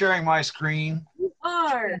still sharing my screen? You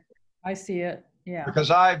are. I see it. Yeah.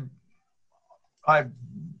 Because I've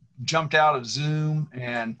jumped out of Zoom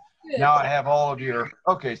and now I have all of your,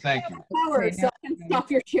 okay, thank you. Power, so I can stop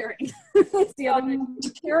your sharing. That's the other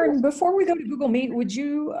Karen, before we go to Google Meet, would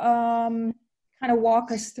you kind of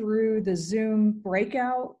walk us through the Zoom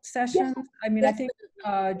breakout sessions? I mean, I think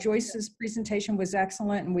Joyce's presentation was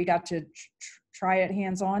excellent and we got to try it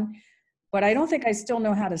hands-on, but I don't think I still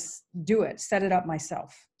know how to do it, set it up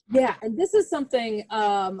myself. Yeah, and this is something,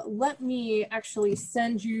 let me actually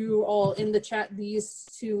send you all in the chat these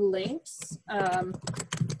two links.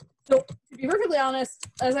 So to be perfectly honest,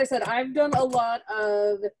 as I said, I've done a lot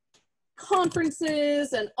of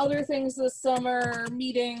conferences and other things this summer,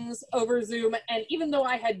 meetings over Zoom, and even though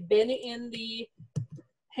I had been in the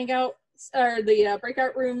Hangout or the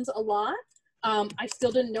breakout rooms a lot, I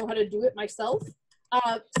still didn't know how to do it myself.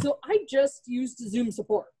 So I just used Zoom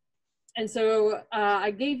support. And so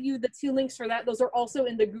I gave you the two links for that. Those are also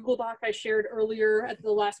in the Google Doc I shared earlier. At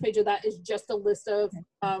the last page of that is just a list of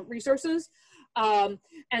resources.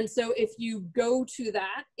 And so if you go to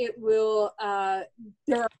that, it will,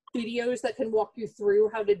 there are videos that can walk you through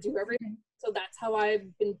how to do everything. So that's how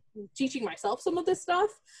I've been teaching myself some of this stuff.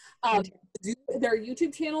 Their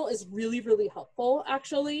YouTube channel is really, really helpful,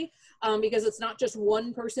 actually, because it's not just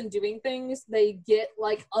one person doing things. They get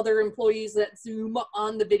like other employees that zoom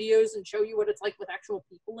on the videos and show you what it's like with actual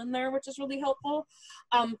people in there, which is really helpful.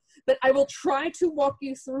 But I will try to walk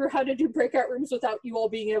you through how to do breakout rooms without you all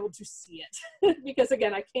being able to see it. Because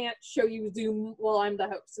again, I can't show you Zoom while I'm the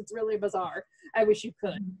host. It's really bizarre. I wish you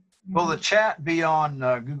could. Will the chat be on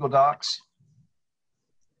Google Docs?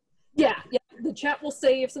 Yeah, the chat will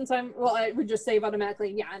save since I would just save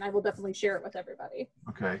automatically. Yeah, and I will definitely share it with everybody.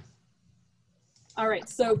 Okay. All right,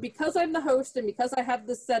 so because I'm the host and because I have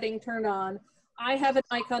this setting turned on, I have an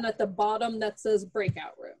icon at the bottom that says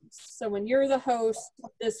breakout rooms. So when you're the host,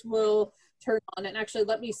 this will turn on. And actually,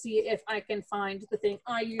 let me see if I can find the thing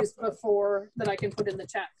I used before that I can put in the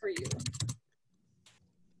chat for you.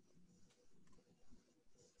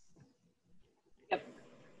 Yep.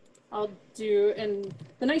 I'll do, and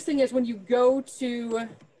the nice thing is when you go to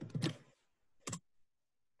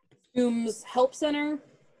Zoom's Help Center,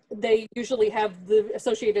 they usually have the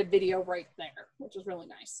associated video right there, which is really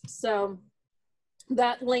nice. So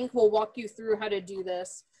that link will walk you through how to do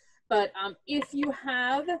this. But if you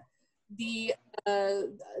have the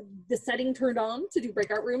setting turned on to do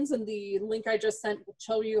breakout rooms, and the link I just sent will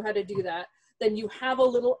show you how to do that, then you have a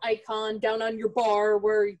little icon down on your bar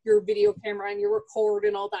where your video camera and your record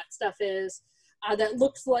and all that stuff is, that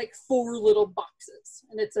looks like 4 little boxes,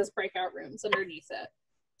 and it says breakout rooms underneath it.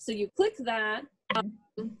 So you click that,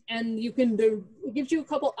 and you can do, it gives you a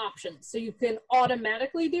couple options. So you can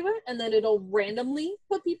automatically do it, and then it'll randomly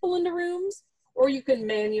put people into rooms, or you can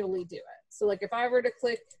manually do it. So like if I were to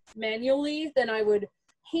click manually, then I would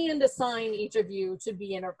hand assign each of you to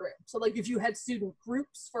be in a group. So like if you had student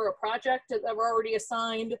groups for a project that were already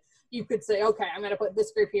assigned, you could say, okay, I'm gonna put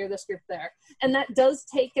this group here, this group there. And that does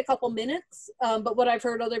take a couple minutes, but what I've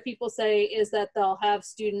heard other people say is that they'll have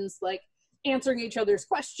students like answering each other's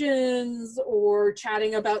questions or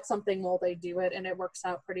chatting about something while they do it, and it works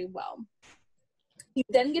out pretty well. You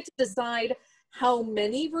then get to decide how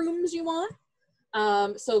many rooms you want.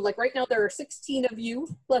 So like right now there are 16 of you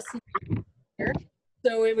plus me here.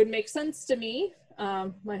 So it would make sense to me.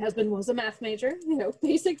 My husband was a math major, you know,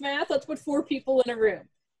 basic math, let's put 4 people in a room.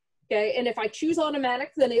 Okay, and if I choose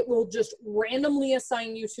automatic, then it will just randomly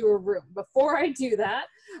assign you to a room. Before I do that,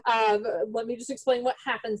 let me just explain what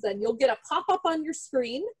happens then. You'll get a pop-up on your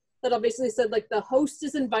screen that'll basically say like the host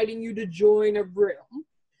is inviting you to join a room.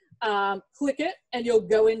 Click it and you'll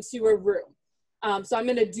go into a room. So I'm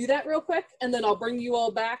gonna do that real quick and then I'll bring you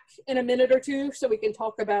all back in a minute or two so we can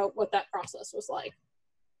talk about what that process was like.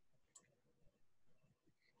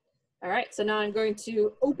 All right, so now I'm going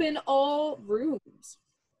to open all rooms.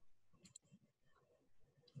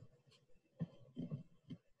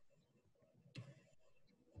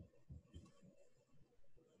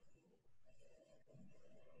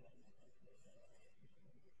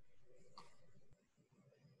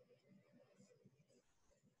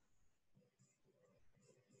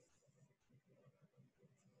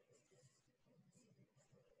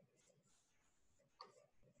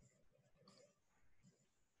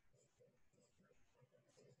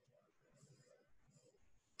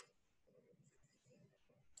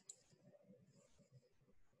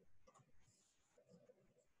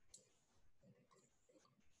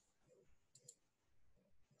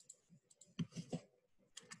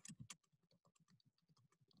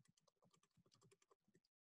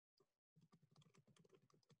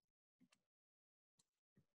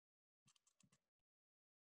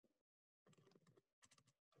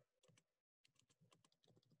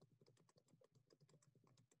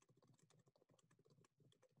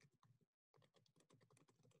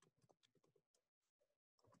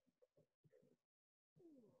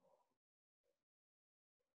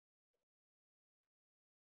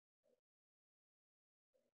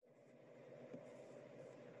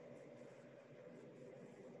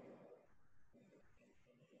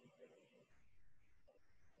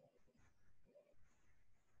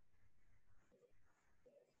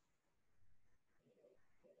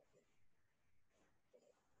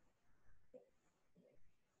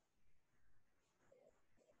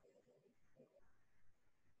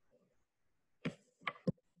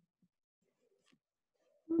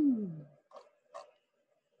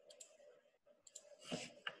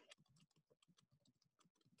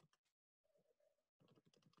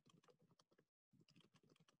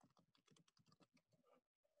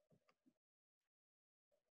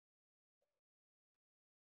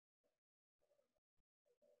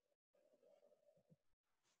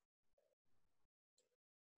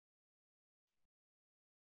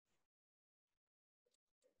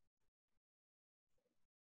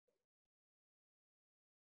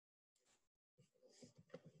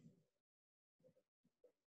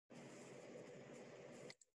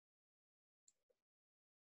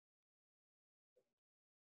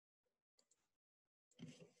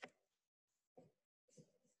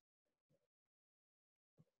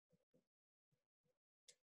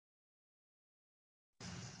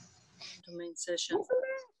 to main session.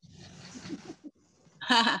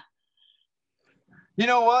 You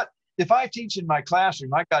know what? If I teach in my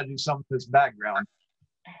classroom, I got to do something with this background.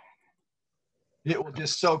 It will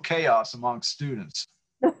just sow chaos among students.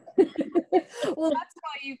 Well, that's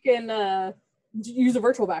why you can use a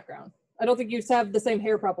virtual background. I don't think you'd have the same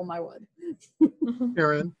hair problem I would.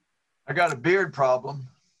 Aaron? I got a beard problem.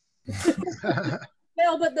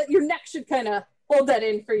 Well, but your neck should kind of hold that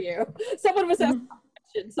in for you. Someone was asking a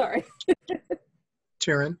question, sorry.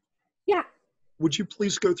 Taryn? Yeah. Would you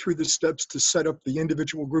please go through the steps to set up the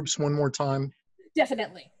individual groups one more time?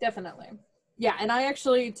 Definitely, definitely. Yeah, and I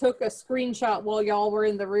actually took a screenshot while y'all were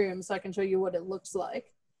in the room so I can show you what it looks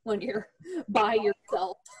like when you're by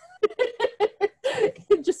yourself.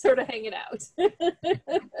 Just sort of hanging out.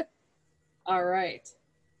 All right.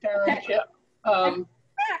 Taryn, Okay. yeah,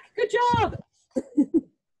 Back. Good job.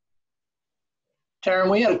 Taryn,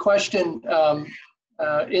 we had a question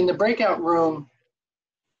in the breakout room.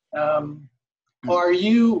 Are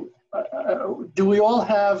you, do we all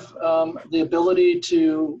have the ability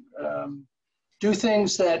to do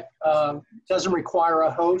things that doesn't require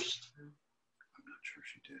a host? I'm not sure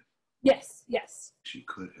she did. Yes, yes. She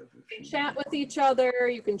could have. If You can she chat with each other.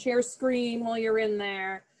 You can share screen while you're in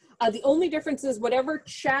there. The only difference is whatever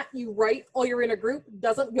chat you write while you're in a group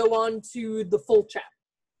doesn't go on to the full chat.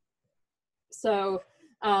 So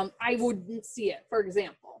I wouldn't see it, for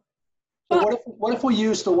example. So what if we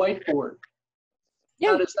use the whiteboard?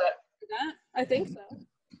 Yeah, How does that, I think so.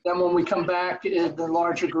 then when we come back in the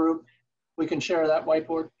larger group, we can share that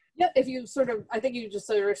whiteboard? Yeah, if you sort of, I think you just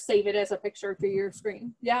sort of save it as a picture to your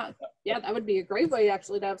screen. Yeah, yeah, that would be a great way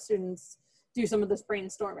actually to have students do some of this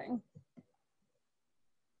brainstorming.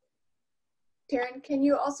 Taryn, can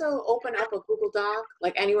you also open up a Google Doc?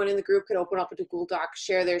 Like anyone in the group could open up a Google Doc,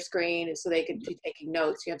 share their screen so they could be taking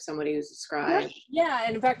notes. You have somebody who's a scribe. Yeah,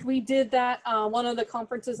 and in fact, we did that. One of the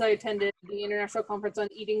conferences I attended, the International Conference on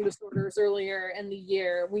Eating Disorders earlier in the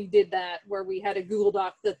year, we did that where we had a Google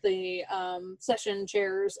Doc that the session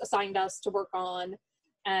chairs assigned us to work on.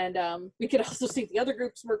 And we could also see the other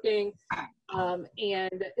groups working.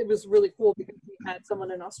 And it was really cool because we had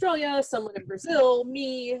someone in Australia, someone in Brazil,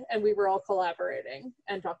 me, and we were all collaborating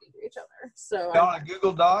and talking to each other. So On a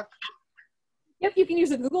Google Doc? Yep, you can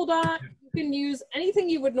use a Google Doc. You can use anything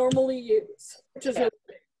you would normally use, which is really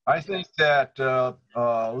great. I think that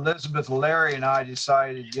Elizabeth, Larry, and I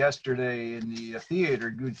decided yesterday in the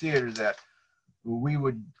Good Theater, that we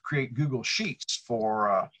would create Google Sheets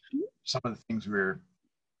for some of the things we were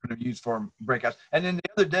going to use for breakouts. And then the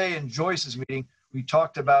other day in Joyce's meeting, we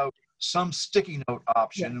talked about some sticky note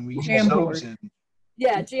option, and we used those in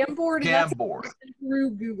Yeah, Jamboard. And Jamboard. that's through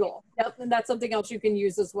Google. Yep, and that's something else you can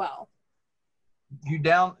use as well.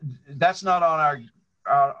 That's not on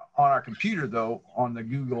our computer though, on the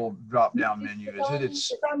Google drop down menu, is it?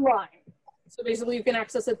 It's online. So basically you can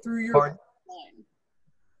access it through your Pardon? online.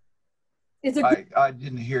 It's a I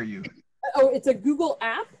didn't hear you. Oh, it's a Google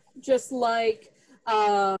app, just like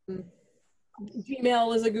Gmail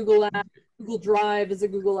is a Google app, Google Drive is a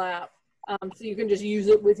Google app. So you can just use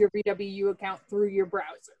it with your VWU account through your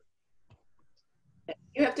browser.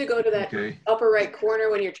 You have to go to that upper right corner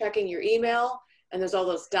when you're checking your email, and there's all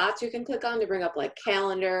those dots you can click on to bring up like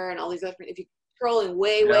calendar and all these other. If you're scrolling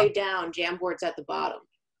way down, Jamboard's at the bottom.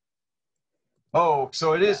 Oh,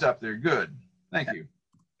 so it is up there. Good. Thank you.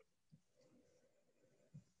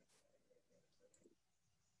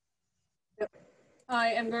 I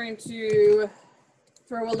am going to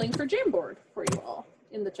throw a link for Jamboard for you all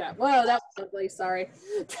in the chat. Whoa, that was ugly. Sorry.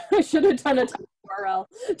 I should have done a URL.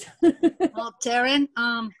 Well, Taryn,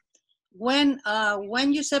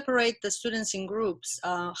 when you separate the students in groups,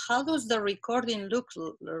 how does the recording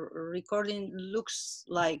looks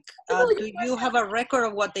like? Do you have a record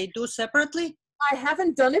of what they do separately? I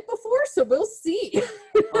haven't done it before, so we'll see.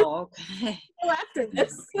 Oh, okay. After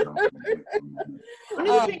this. One of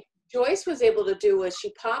the things Joyce was able to do was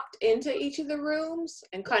she popped into each of the rooms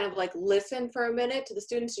and kind of like listened for a minute to the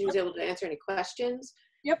students. She was able to answer any questions.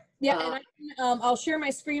 Yep. Yeah. And I'll share my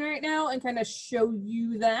screen right now and kind of show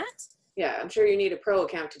you that. Yeah, I'm sure you need a pro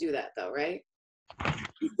account to do that though, right? I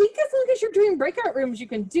think as long as you're doing breakout rooms, you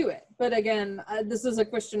can do it. But again, this is a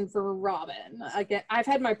question for Robin. Again, I've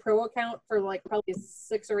had my pro account for like probably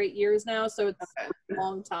 6 or 8 years now, so it's a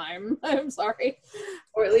long time. I'm sorry.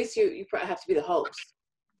 Or at least you probably have to be the host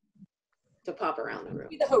to pop around the room.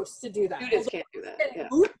 Be the host to do that. Students can't do that. Yeah.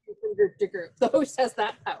 From group to group. The host has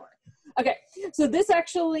that power. Okay, so this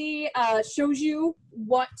actually shows you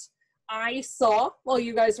what I saw while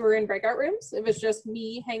you guys were in breakout rooms. It was just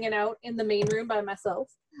me hanging out in the main room by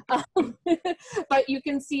myself. But you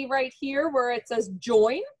can see right here where it says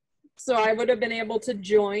join. So I would have been able to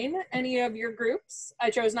join any of your groups. I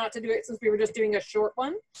chose not to do it since we were just doing a short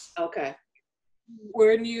one. Okay.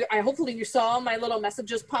 Hopefully you saw my little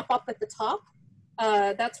messages pop up at the top.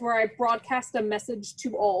 That's where I broadcast a message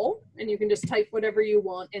to all, and you can just type whatever you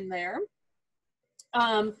want in there.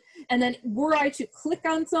 And then were I to click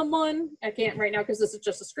on someone, I can't right now because this is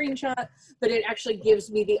just a screenshot, but it actually gives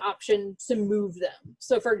me the option to move them.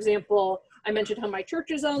 So for example, I mentioned how my church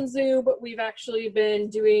is on Zoom, but we've actually been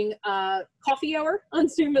doing a coffee hour on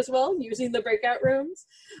Zoom as well, using the breakout rooms.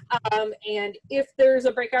 And if there's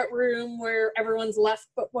a breakout room where everyone's left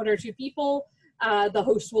but 1 or 2 people, the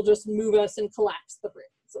host will just move us and collapse the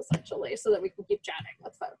rooms essentially so that we can keep chatting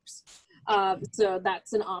with folks. So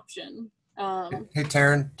that's an option. Hey,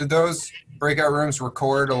 Taryn, did those breakout rooms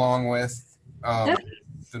record along with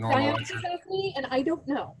the normal lecture? Me, and I don't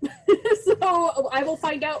know. So I will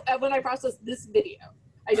find out when I process this video.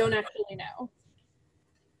 I don't actually know.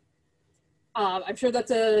 I'm sure that's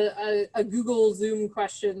a Google Zoom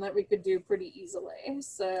question that we could do pretty easily.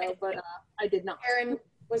 So, but I did not. Taryn,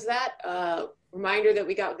 was that a reminder that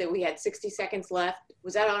we got that we had 60 seconds left?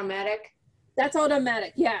 Was that automatic? That's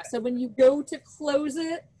automatic, yeah. So when you go to close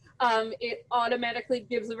it, it automatically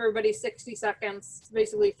gives everybody 60 seconds to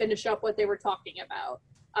basically finish up what they were talking about.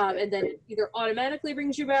 And then it either automatically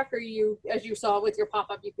brings you back or you, as you saw with your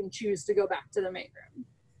pop-up, you can choose to go back to the main room.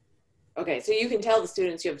 Okay, so you can tell the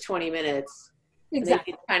students you have 20 minutes.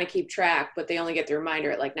 Exactly. They can kind of keep track, but they only get the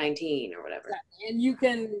reminder at like 19 or whatever. Exactly. And you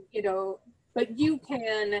can, but you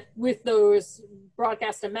can, with those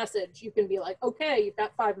broadcast a message, you can be like, okay, you've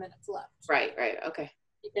got 5 minutes left. Right, okay.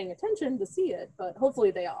 Keep paying attention to see it, but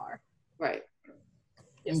hopefully they are. Right.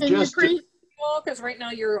 Yes. And just because right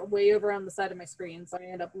now you're way over on the side of my screen, so I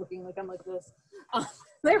end up looking like I'm like this.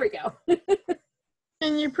 There we go.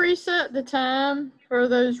 Can you preset the time for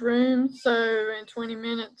those rooms so in 20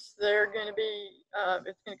 minutes they're going to be,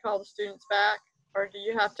 it's going to call the students back, or do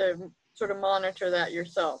you have to sort of monitor that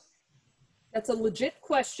yourself? That's a legit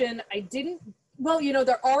question. I didn't, well,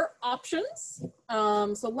 there are options.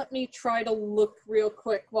 So let me try to look real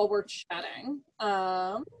quick while we're chatting.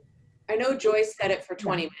 I know Joyce set it for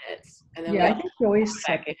 20 minutes. And then I think Joyce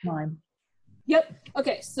set the time. Yep.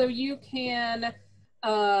 Okay. So you can,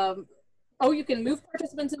 you can move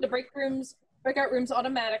participants into breakout rooms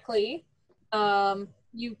automatically.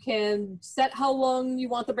 You can set how long you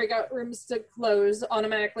want the breakout rooms to close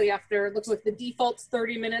automatically after. It looks like the default's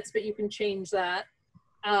 30 minutes, but you can change that.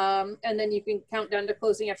 And then you can count down to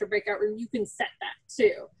closing after breakout room. You can set that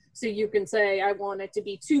too. So you can say, I want it to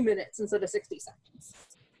be 2 minutes instead of 60 seconds.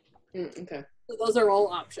 Okay. So those are all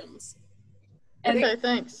options. And okay,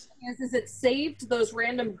 thanks. Is it saved those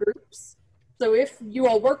random groups? So if you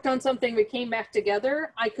all worked on something, we came back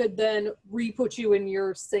together, I could then re-put you in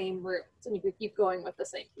your same rooms and you could keep going with the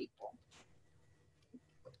same people.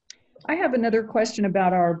 I have another question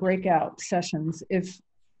about our breakout sessions.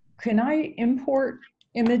 Can I import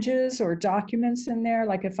images or documents in there?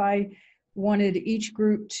 Like if I wanted each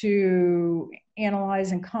group to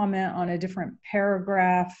analyze and comment on a different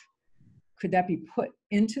paragraph, could that be put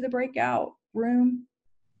into the breakout room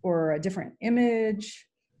or a different image?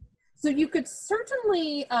 So you could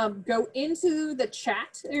certainly go into the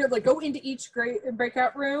chat, or like go into each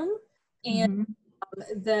breakout room and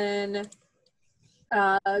then,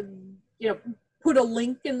 put a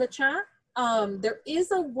link in the chat. There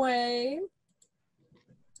is a way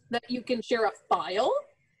that you can share a file.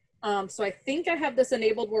 So I think I have this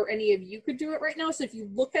enabled where any of you could do it right now. So if you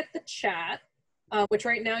look at the chat, which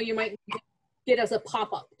right now you might get as a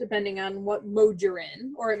pop-up depending on what mode you're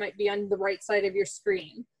in, or it might be on the right side of your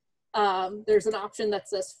screen. There's an option that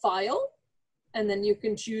says file, and then you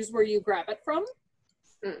can choose where you grab it from.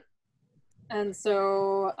 And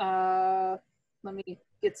so let me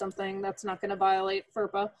get something that's not going to violate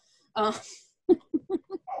FERPA.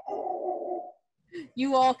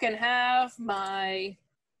 You all can have my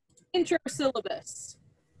intro syllabus.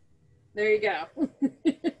 There you go.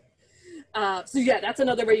 So yeah, that's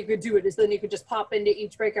another way you could do it, is then you could just pop into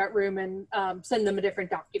each breakout room and send them a different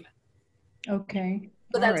document. Okay.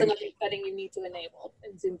 So that's another setting you need to enable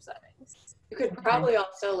in Zoom settings. You could probably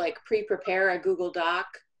also like pre-prepare a Google Doc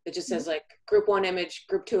that just says like group 1 image,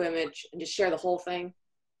 group 2 image, and just share the whole thing.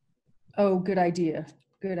 Oh, good idea.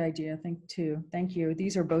 Good idea. Thank you.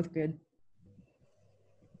 These are both good.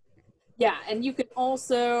 Yeah, and you can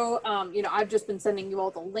also, I've just been sending you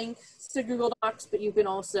all the links to Google Docs, but you can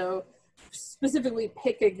also specifically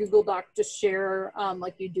pick a Google Doc to share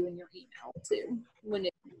like you do in your email too when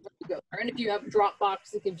you go there. And if you have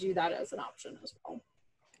Dropbox, it gives you that as an option as well.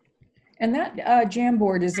 And that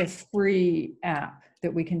Jamboard is a free app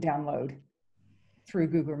that we can download through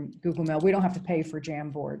Google Mail. We don't have to pay for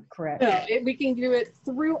Jamboard, correct? No, we can do it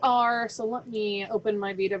through so let me open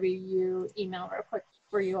my VWU email real quick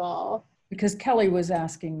for you all. Because Kelly was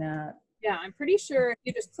asking that. Yeah, I'm pretty sure if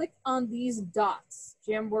you just click on these dots,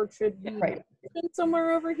 Jamboard should be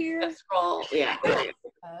somewhere over here. Just scroll, yeah.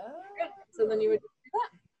 So then you would do that.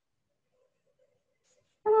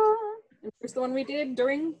 And here's the one we did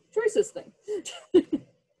during Joyce's thing.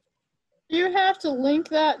 Do you have to link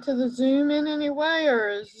that to the Zoom in any way, or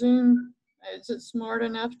is Zoom, is it smart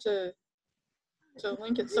enough to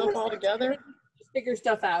link itself all together? Just figure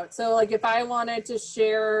stuff out. So like if I wanted to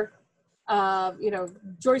share, you know,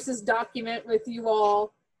 Joyce's document with you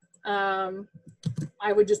all,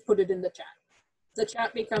 I would just put it in the chat. The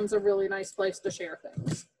chat becomes a really nice place to share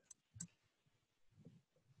things.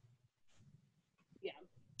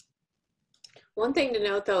 One thing to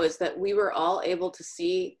note though is that we were all able to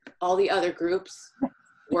see all the other groups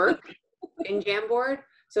work in Jamboard.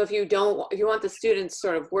 So if you want the students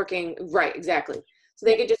sort of working, right, exactly. So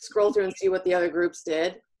they could just scroll through and see what the other groups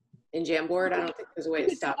did in Jamboard. I don't think there's a way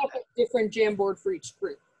to stop that. Different Jamboard for each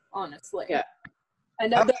group, honestly. Yeah.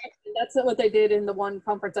 And that's what they did in the one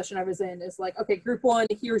conference session I was in, is like, okay, group one,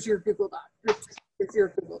 here's your Google Doc. Group two, here's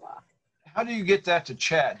your Google Doc. How do you get that to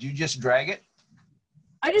chat? Do you just drag it?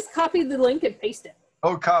 I just copied the link and paste it.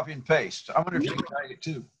 Oh, copy and paste. I wonder if you can drag it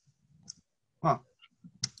too. Huh.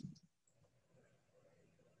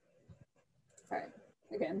 All right.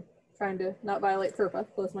 Again, trying to not violate FERPA.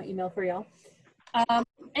 Close my email for y'all.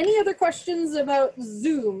 Any other questions about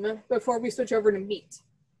Zoom before we switch over to Meet?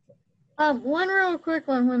 One real quick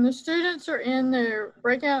one. When the students are in their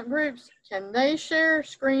breakout groups, can they share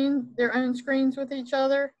their own screens with each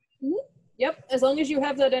other? Mm-hmm. Yep, as long as you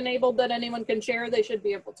have that enabled that anyone can share, they should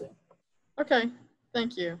be able to. Okay,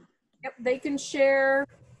 thank you. Yep, they can share.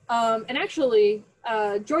 And actually,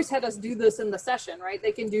 Joyce had us do this in the session, right?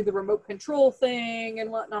 They can do the remote control thing and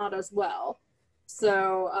whatnot as well.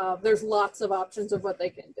 So there's lots of options of what they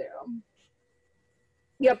can do.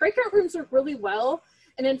 Yeah, breakout rooms work really well.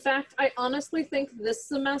 And in fact, I honestly think this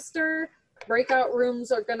semester, breakout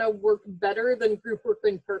rooms are gonna work better than group work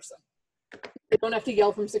in person. They don't have to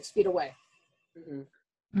yell from 6 feet away.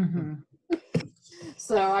 Mm-hmm. Mm-hmm.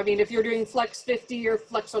 So, I mean, if you're doing Flex 50 or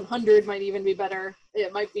Flex 100 might even be better.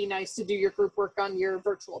 It might be nice to do your group work on your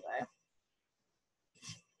virtual day.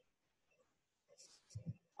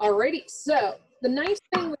 Alrighty, so the nice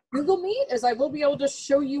thing with Google Meet is I will be able to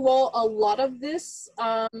show you all a lot of this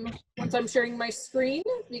once I'm sharing my screen,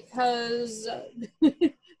 because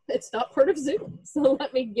it's not part of Zoom. So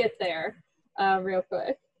let me get there real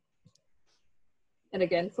quick. And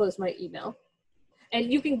again, close my email. And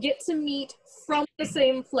you can get to Meet from the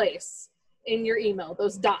same place in your email,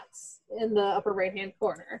 those dots in the upper right-hand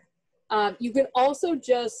corner. You can also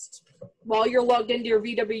just, while you're logged into your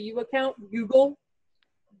VWU account, Google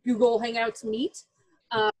Hangouts Meet,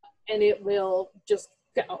 and it will just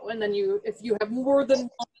go. And then if you have more than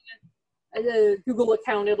one Google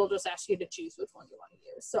account, it'll just ask you to choose which one you want to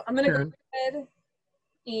use. So I'm gonna go ahead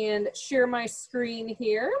and share my screen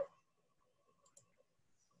here.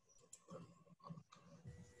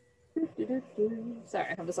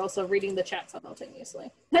 Sorry, I was also reading the chat simultaneously.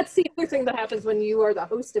 That's the other thing that happens when you are the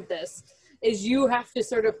host of this, is you have to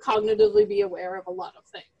sort of cognitively be aware of a lot of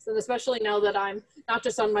things. And especially now that I'm not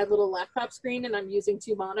just on my little laptop screen and I'm using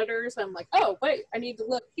 2 monitors, I'm like, oh, wait, I need to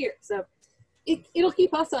look here. So it'll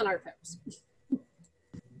keep us on our toes.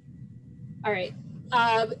 All right.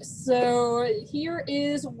 So here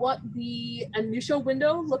is what the initial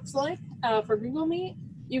window looks like for Google Meet.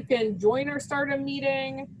 You can join or start a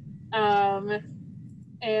meeting.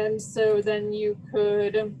 And so then you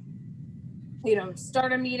could, you know,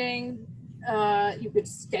 start a meeting, you could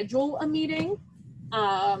schedule a meeting.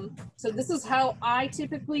 So this is how I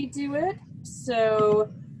typically do it. So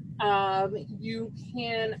you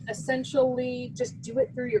can essentially just do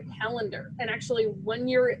it through your calendar. And actually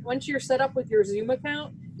once you're set up with your Zoom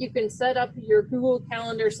account, you can set up your Google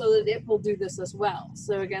Calendar so that it will do this as well.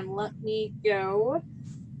 So again, let me go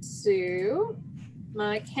to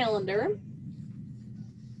my calendar,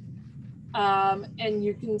 and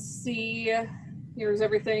you can see here's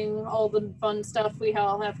everything, all the fun stuff we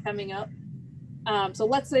all have coming up. So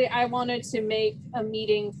let's say I wanted to make a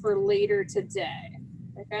meeting for later today,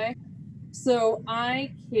 okay? So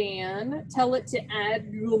I can tell it to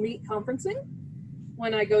add Google Meet conferencing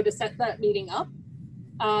when I go to set that meeting up,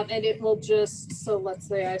 and it will just, so let's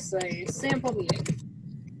say I say sample meeting,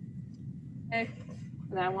 okay?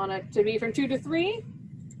 And I want it to be from 2 to 3,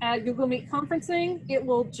 add Google Meet conferencing, it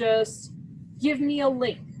will just give me a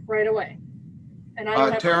link right away. And I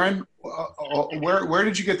don't have Taryn, where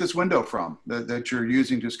did you get this window from that you're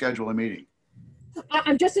using to schedule a meeting?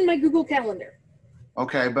 I'm just in my Google Calendar.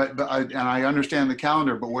 Okay, but I understand the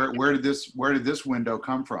calendar, but where did this window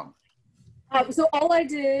come from? So all I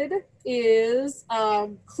did is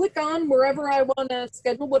click on wherever I want to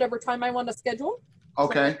schedule, whatever time I want to schedule.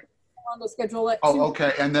 Okay. So I want to schedule it. Oh,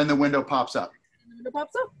 okay, and then the window pops up. And the window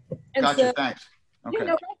pops up. And Gotcha. so, Thanks. Okay. Yeah,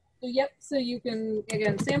 no problem. So, yep. So you can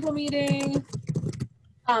again sample meeting,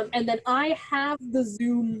 and then I have the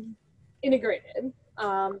Zoom integrated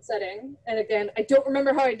setting. And again, I don't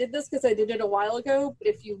remember how I did this because I did it a while ago. But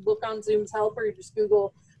if you look on Zoom's help or you just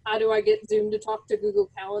Google how do I get Zoom to talk to Google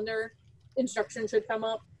Calendar, instruction should come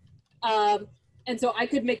up. And so I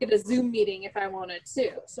could make it a Zoom meeting if I wanted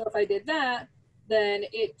to. So if I did that, then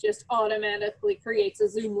it just automatically creates a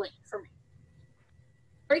Zoom link for me.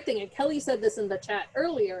 Great thing, and Kelly said this in the chat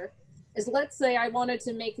earlier, is let's say I wanted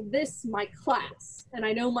to make this my class, and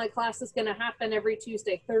I know my class is going to happen every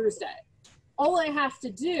Tuesday, Thursday. All I have to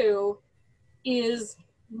do is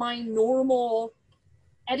my normal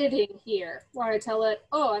editing here, where I tell it,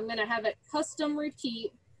 oh, I'm going to have it custom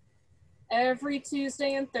repeat every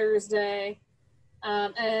Tuesday and Thursday,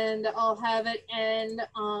 and I'll have it end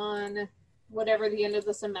on whatever the end of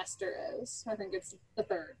the semester is. I think it's the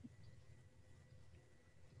 3rd.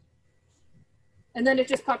 And then it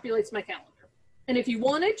just populates my calendar. And if you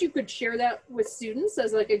wanted, you could share that with students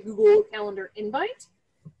as like a Google Calendar invite.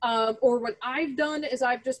 Or what I've done is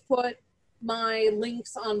I've just put my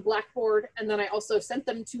links on Blackboard, and then I also sent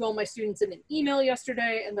them to all my students in an email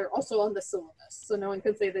yesterday, and they're also on the syllabus, so no one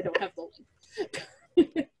can say they don't have the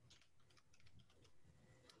link.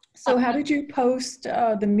 So how did you post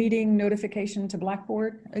the meeting notification to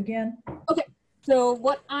Blackboard again? Okay, so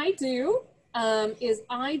what I do is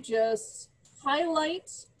I just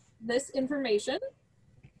highlight this information.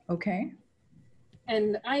 Okay.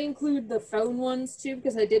 And I include the phone ones too,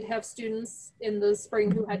 because I did have students in the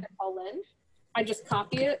spring who had to call in. I just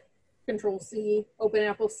copy it, Control C, Open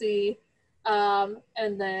Apple C, and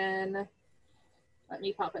then let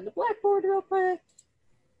me pop into Blackboard real quick.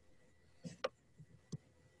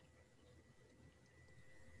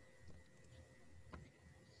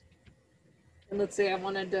 And let's say I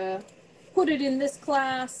wanted to put it in this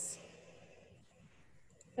class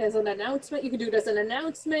as an announcement. You could do it as an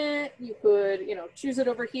announcement. You could, you know, choose it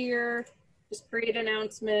over here, just create an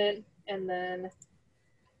announcement, and then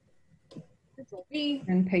Control V.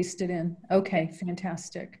 And paste it in. Okay,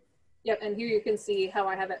 fantastic. Yep, and here you can see how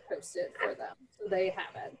I have it posted for them. So they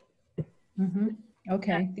have it. Mm-hmm.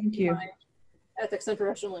 Okay, thank you. Ethics and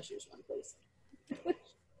professional issues one, please. All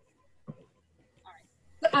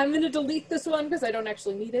right. I'm going to delete this one because I don't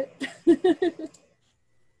actually need it.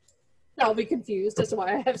 I'll be confused as to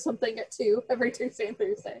why I have something at 2 every Tuesday and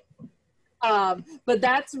Thursday. But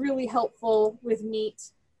that's really helpful with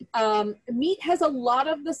Meet. Meet has a lot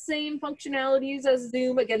of the same functionalities as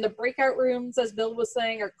Zoom. Again, the breakout rooms, as Bill was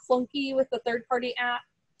saying, are clunky with the third-party app.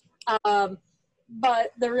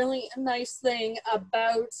 But the really nice thing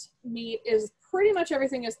about Meet is pretty much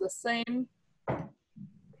everything is the same.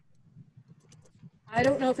 I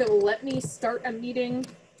don't know if it will let me start a meeting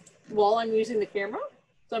while I'm using the camera,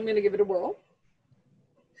 so I'm going to give it a whirl.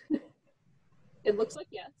 It looks like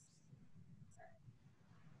yes.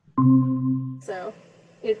 So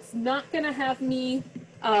it's not going to have me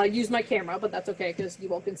use my camera, but that's okay because you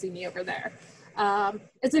all can see me over there. And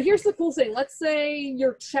so here's the cool thing. Let's say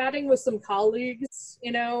you're chatting with some colleagues,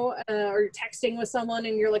 you know, or you're texting with someone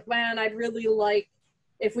and you're like, man, I'd really like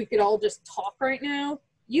if we could all just talk right now.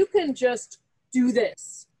 You can just do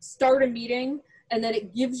this, start a meeting, and then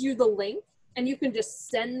it gives you the link, and you can just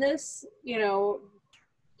send this, you know,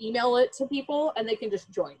 email it to people, and they can just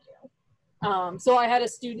join you. So I had a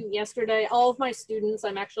student yesterday. All of my students,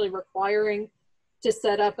 I'm actually requiring to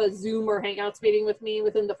set up a Zoom or Hangouts meeting with me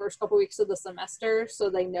within the first couple weeks of the semester so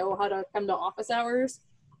they know how to come to office hours.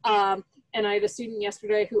 And I had a student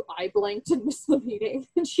yesterday who I blanked and missed the meeting,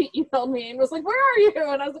 and she emailed me and was like, where are you?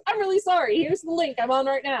 And I was like, I'm really sorry. Here's the link. I'm on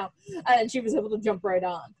right now. And she was able to jump right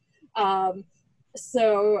on.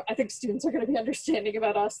 So I think students are going to be understanding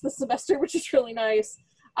about us this semester, which is really nice.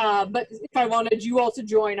 But if I wanted you all to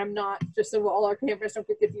join, I'm not, just so all our campers don't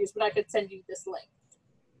get confused, but I could send you this link.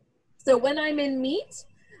 So when I'm in Meet,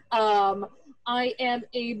 I am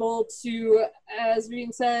able to, as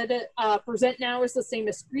being said, present now is the same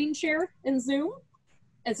as screen share in Zoom.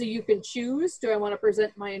 And so you can choose, do I want to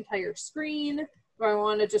present my entire screen? Do I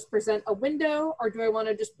want to just present a window? Or do I want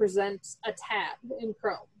to just present a tab in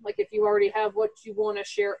Chrome? Like if you already have what you want to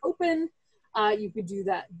share open, you could do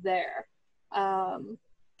that there.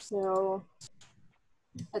 So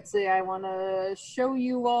let's see, I want to show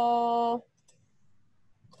you all,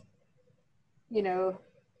 you know,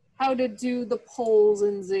 how to do the polls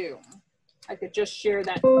in Zoom. I could just share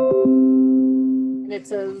that. And it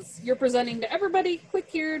says, you're presenting to everybody. Click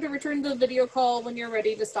here to return to the video call when you're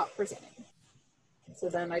ready to stop presenting. So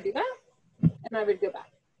then I do that, and I would go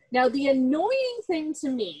back. Now, the annoying thing to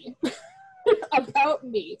me about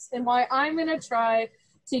Meet, and why I'm going to try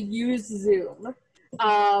to use Zoom,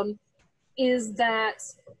 is that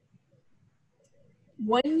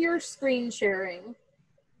when you're screen sharing,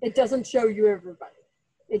 it doesn't show you everybody.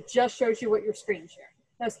 It just shows you what you're screen sharing.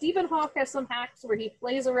 Now, Stephen Hawk has some hacks where he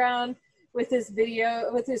plays around with his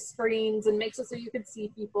video, with his screens, and makes it so you can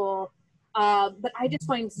see people. But I just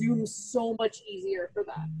find Zoom so much easier for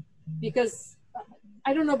that, because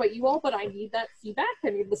I don't know about you all, but I need that feedback.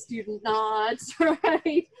 I need the student nods,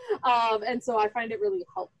 right? And so I find it really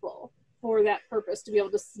helpful for that purpose, to be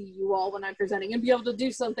able to see you all when I'm presenting and be able to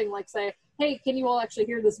do something like say, hey, can you all actually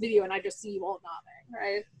hear this video? And I just see you all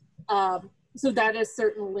nodding, right? So that is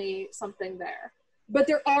certainly something there. But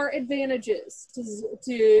there are advantages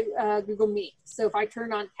to Google Meet. So if I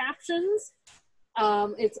turn on captions,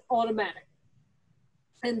 it's automatic.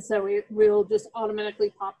 And so it will just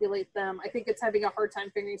automatically populate them. I think it's having a hard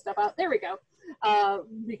time figuring stuff out. There we go.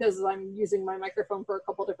 Because I'm using my microphone for a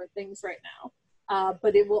couple different things right now.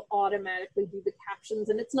 But it will automatically do the captions.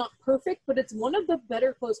 And it's not perfect, but it's one of the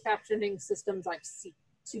better closed captioning systems I've seen,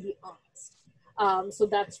 to be honest. So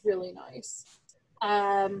that's really nice.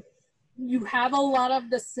 You have a lot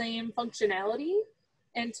of the same functionality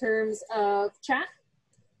in terms of chat.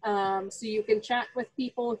 So you can chat with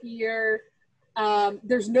people here.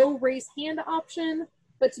 There's no raise hand option,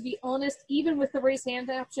 but to be honest, even with the raise hand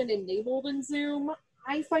option enabled in Zoom,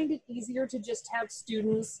 I find it easier to just have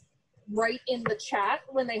students write in the chat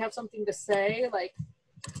when they have something to say, like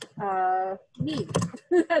me.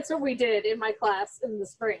 That's what we did in my class in the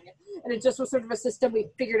spring. And it just was sort of a system we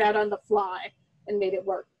figured out on the fly and made it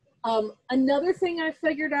work. Another thing I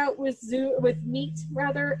figured out with Meet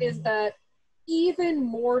rather, is that even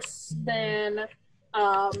more than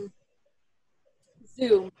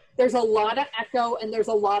Zoom, there's a lot of echo and there's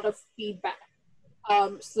a lot of feedback.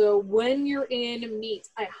 So when you're in Meet,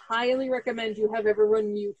 I highly recommend you have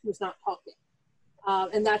everyone mute who's not talking.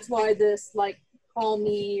 And that's why this like call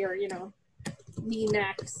me or, you know, me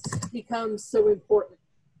next becomes so important,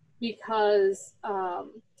 because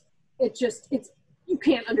you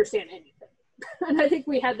can't understand anything. And I think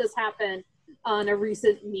we had this happen on a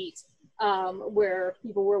recent Meet where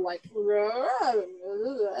people were like,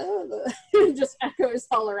 just echoes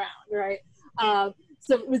all around, right?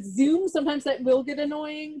 So with Zoom, sometimes that will get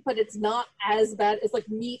annoying, but it's not as bad as like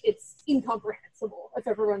Meet. It's incomprehensible if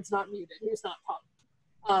everyone's not muted, who's not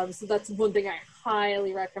talking. So that's one thing I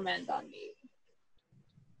highly recommend on Meet.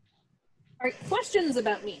 All right, questions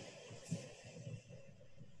about Meet?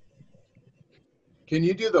 Can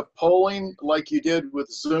you do the polling like you did with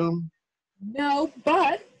Zoom? No,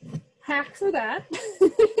 but hack for that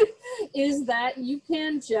is that you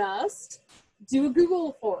can just do a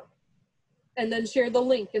Google form and then share the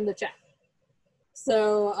link in the chat.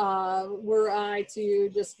 So were I to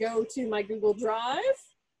just go to my Google Drive,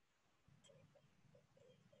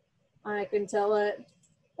 I can tell it,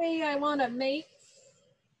 hey, I want to make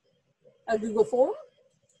a Google form.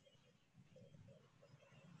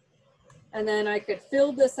 And then I could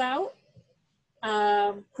fill this out,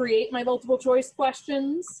 create my multiple choice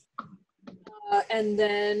questions, and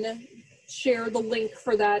then share the link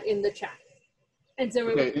for that in the chat. And so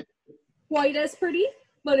it would quite as pretty,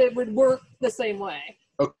 but it would work the same way.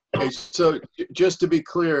 Okay, so just to be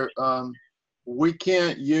clear, we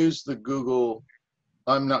can't use the Google,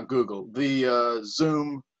 the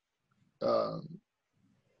Zoom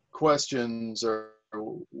questions or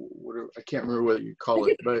whatever, I can't remember what you call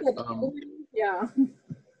it, but yeah.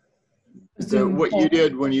 So what you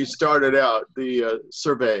did when you started out, the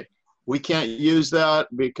survey, we can't use that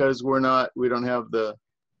because we don't have the...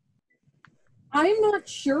 I'm not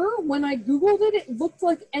sure. When I Googled it, it looked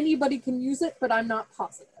like anybody can use it, but I'm not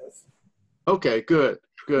positive. Okay, good.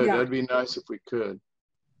 Yeah. That'd be nice if we could.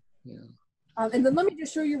 Yeah. And then let me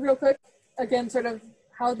just show you real quick, again, sort of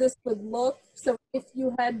how this would look. So if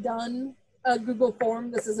you had done a Google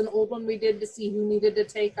form, this is an old one we did to see who needed to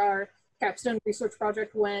take our capstone research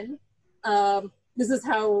project when. This is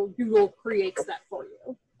how Google creates that for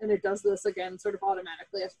you. And it does this again sort of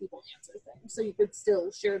automatically as people answer things. So you could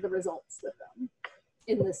still share the results with them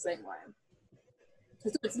in the same way. So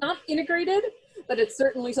it's not integrated, but it's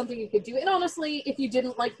certainly something you could do. And honestly, if you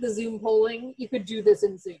didn't like the Zoom polling, you could do this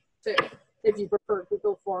in Zoom too. If you prefer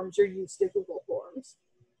Google Forms, you're used to Google Forms.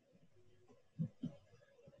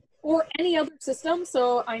 or any other system.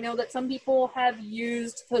 So I know that some people have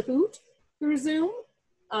used Kahoot through Zoom,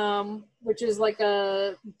 which is like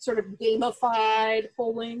a sort of gamified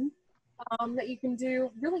polling that you can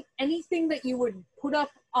do. Really anything that you would put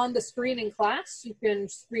up on the screen in class, you can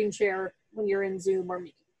screen share when you're in Zoom or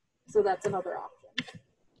Meet. So that's another option.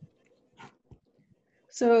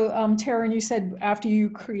 So Taryn, you said after you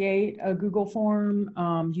create a Google form,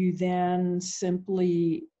 you then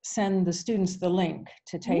simply send the students the link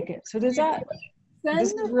to take it. So does that,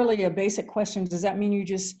 this is really a basic question. Does that mean you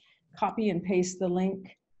just copy and paste the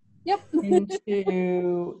link? Yep.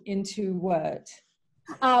 into what?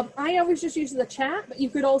 I always just use the chat, but you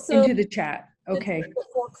could also into the chat. Okay.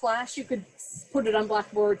 Before class, you could put it on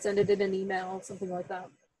Blackboard, send it in an email, something like that.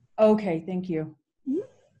 Okay, thank you.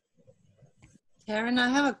 Karen, I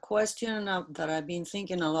have a question that I've been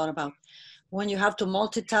thinking a lot about. When you have to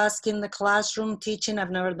multitask in the classroom teaching,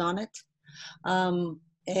 I've never done it.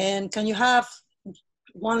 And can you have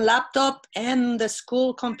one laptop and the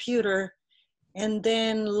school computer and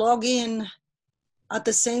then log in at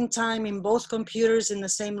the same time in both computers in the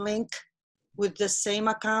same link with the same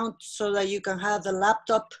account so that you can have the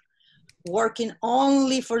laptop working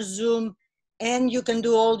only for Zoom and you can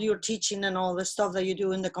do all your teaching and all the stuff that you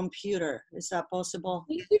do in the computer? Is that possible?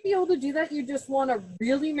 You could be able to do that. You just want to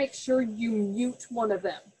really make sure you mute one of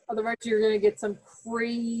them. Otherwise, you're going to get some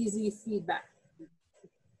crazy feedback.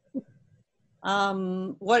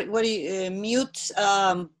 What do you mute?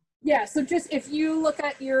 Yeah, so just if you look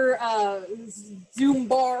at your Zoom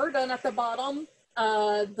bar down at the bottom,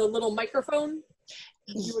 the little microphone,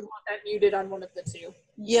 you would want that muted on one of the two.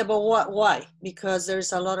 Yeah, but why? Because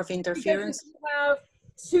there's a lot of interference. Because if you have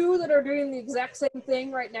two that are doing the exact same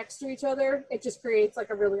thing right next to each other, it just creates like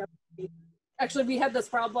a really. Actually, we had this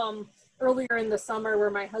problem earlier in the summer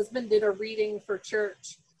where my husband did a reading for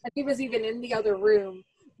church, and he was even in the other room.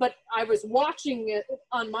 But I was watching it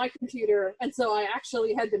on my computer, and so I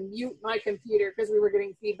actually had to mute my computer because we were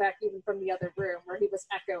getting feedback even from the other room where he was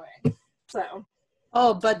echoing. So.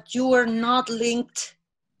 Oh, but you were not linked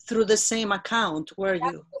through the same account, were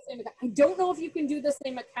you? I don't know if you can do the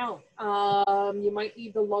same account. You might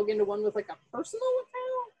need to log into one with like a personal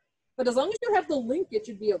account, but as long as you have the link, it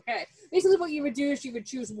should be okay. Basically what you would do is you would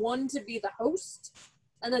choose one to be the host,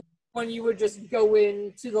 and then one you would just go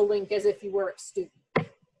into the link as if you were a student.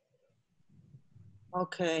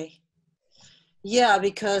 Okay. Yeah,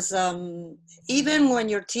 because even when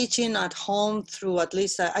you're teaching at home through, at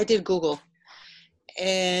least I did Google,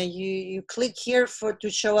 and you click here to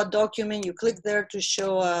show a document, you click there to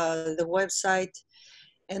show the website,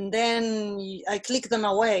 and then I click them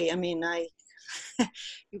away. I mean,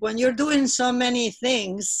 when you're doing so many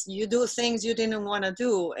things, you do things you didn't want to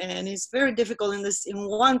do, and it's very difficult in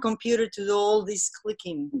one computer to do all this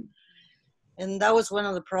clicking. And that was one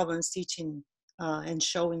of the problems teaching and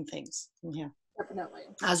showing things. Yeah, definitely.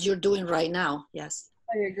 As you're doing right now, yes.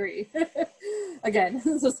 I agree. Again,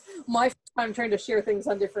 this is my first time trying to share things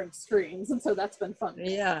on different screens, and so that's been fun.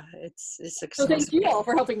 Yeah, it's exciting. So thank you all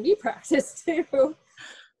for helping me practice too.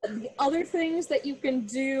 The other things that you can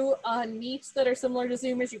do on Meet that are similar to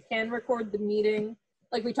Zoom is you can record the meeting.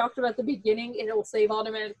 Like we talked about at the beginning, it'll save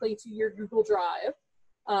automatically to your Google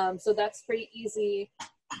Drive. So that's pretty easy.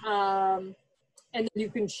 And then you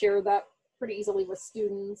can share that pretty easily with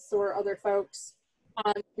students or other folks.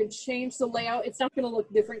 You can change the layout. It's not going to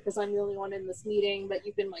look different because I'm the only one in this meeting, but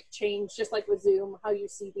you can like change, just like with Zoom, how you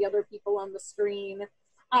see the other people on the screen.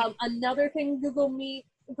 Another thing Google Meet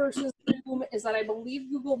versus Zoom is that I believe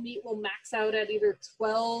Google Meet will max out at either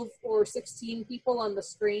 12 or 16 people on the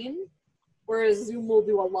screen, whereas Zoom will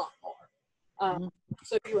do a lot more.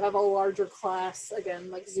 So if you have a larger class, again,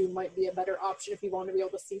 like Zoom might be a better option if you want to be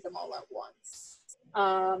able to see them all at once.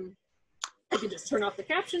 I can just turn off the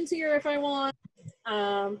captions here if I want.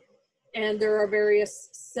 And there are various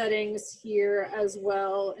settings here as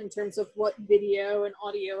well in terms of what video and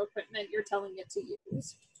audio equipment you're telling it to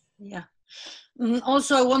use. Yeah.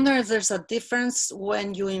 Also, I wonder if there's a difference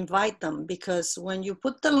when you invite them, because when you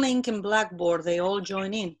put the link in Blackboard, they all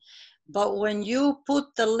join in. But when you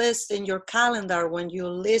put the list in your calendar, when you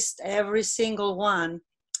list every single one,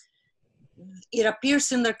 it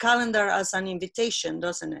appears in their calendar as an invitation,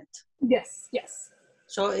 doesn't it? Yes, yes.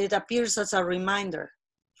 So it appears as a reminder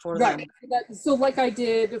for them. Right. So like I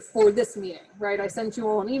did for this meeting, right? I sent you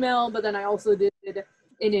all an email, but then I also did an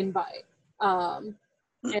invite. And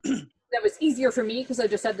that was easier for me because I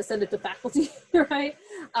just had to send it to faculty, right?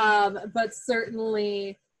 But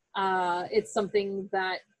certainly it's something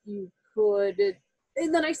that you could,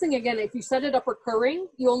 and the nice thing again, if you set it up recurring,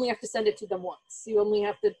 you only have to send it to them once. You only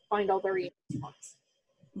have to find all their emails once.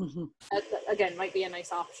 That, again, might be a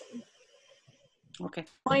nice option. Okay.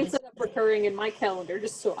 Mine set up recurring in my calendar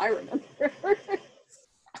just so I remember.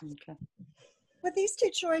 Okay. With these two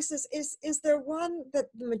choices, is there one that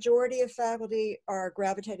the majority of faculty are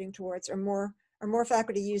gravitating towards, or more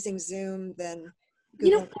faculty using Zoom than Google?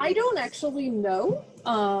 You know, I don't actually know,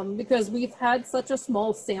 because we've had such a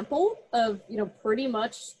small sample of, you know, pretty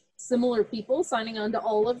much similar people signing on to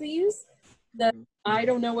all of these that I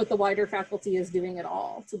don't know what the wider faculty is doing at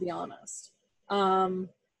all, to be honest.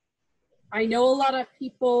 I know a lot of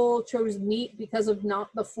people chose Meet because of not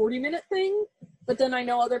the 40-minute thing, but then I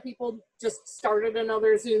know other people just started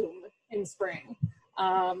another Zoom in spring.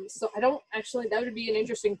 So I don't actually, that would be an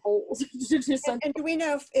interesting poll. And do we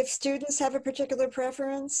know if students have a particular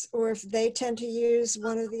preference, or if they tend to use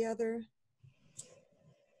one or the other?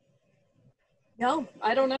 No,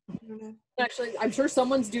 I don't know. Actually, I'm sure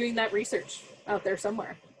someone's doing that research out there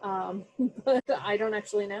somewhere, but I don't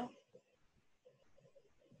actually know.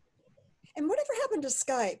 And whatever happened to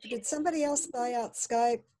Skype? Did somebody else buy out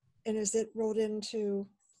Skype, and is it rolled into?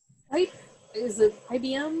 Skype? Is it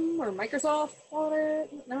IBM or Microsoft on it?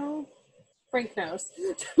 No, Frank knows.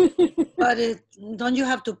 But don't you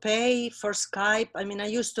have to pay for Skype? I mean, I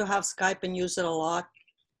used to have Skype and use it a lot,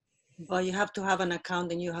 but you have to have an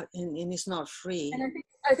account, and and it's not free. And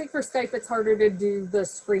I think for Skype, it's harder to do the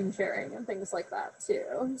screen sharing and things like that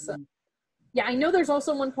too. So yeah, I know there's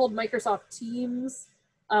also one called Microsoft Teams.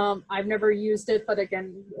 I've never used it, but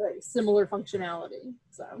again, similar functionality.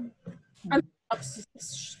 So I'm up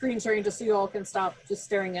screen sharing just so you all can stop just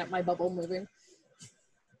staring at my bubble moving.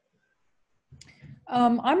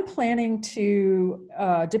 I'm planning to,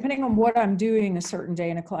 depending on what I'm doing a certain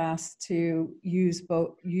day in a class, to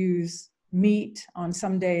use Meet on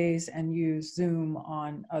some days and use Zoom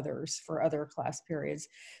on others for other class periods.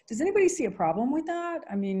 Does anybody see a problem with that?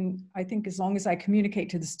 I mean, I think as long as I communicate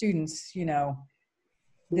to the students, you know,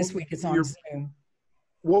 this week it's on Zoom.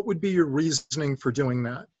 What would be your reasoning for doing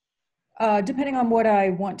that? Depending on what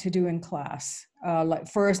I want to do in class, like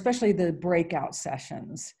for especially the breakout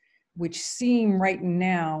sessions, which seem right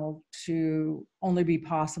now to only be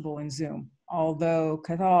possible in Zoom. Although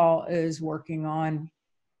Cathal is working on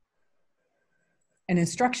an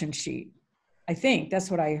instruction sheet. I think that's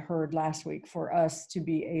what I heard last week, for us to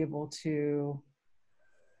be able to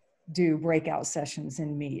do breakout sessions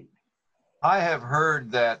in Meet. I have heard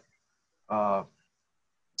that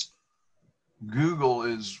Google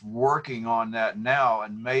is working on that now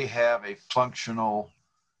and may have a functional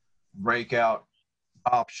breakout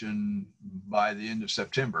option by the end of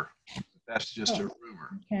September. That's just a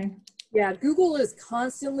rumor. Okay. Yeah, Google is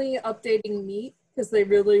constantly updating Meet because they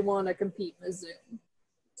really want to compete with Zoom.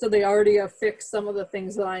 So they already have fixed some of the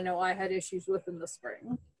things that I know I had issues with in the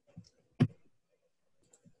spring.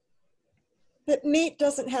 But Meet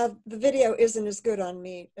doesn't have, the video isn't as good on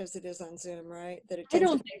Meet as it is on Zoom, right? That it I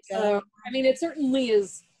don't think so. I mean, it certainly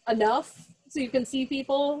is enough so you can see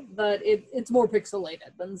people, but it's more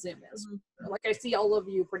pixelated than Zoom is. Like I see all of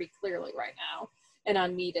you pretty clearly right now, and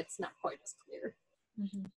on Meet it's not quite as clear.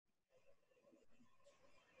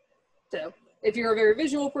 So if you're a very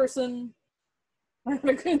visual person, I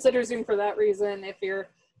would consider Zoom for that reason. If you're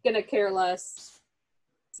gonna care less,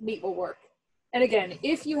 Meet will work. And again,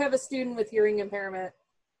 if you have a student with hearing impairment,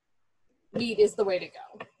 Meet is the way to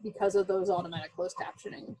go because of those automatic closed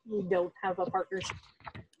captioning. We don't have a partnership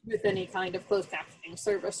with any kind of closed captioning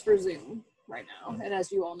service for Zoom right now. And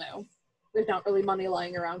as you all know, there's not really money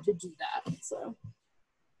lying around to do that. So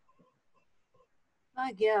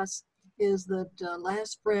my guess is that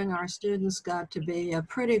last spring our students got to be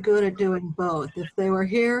pretty good at doing both. If they were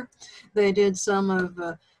here, they did some of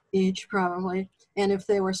each probably. And if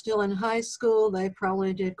they were still in high school, they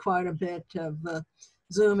probably did quite a bit of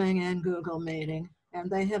Zooming and Google Meeting. And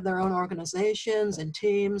they have their own organizations and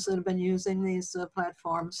teams that have been using these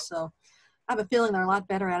platforms. So I have a feeling they're a lot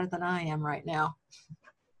better at it than I am right now.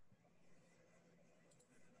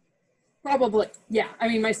 probably, yeah. I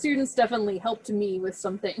mean, my students definitely helped me with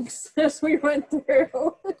some things as we went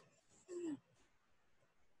through.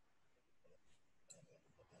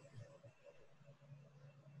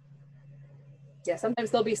 Yeah, sometimes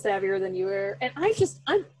they'll be savvier than you are. And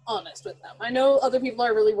I'm honest with them. I know other people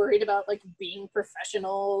are really worried about like being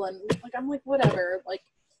professional and like, I'm like, whatever. Like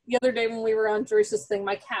the other day when we were on Joyce's thing,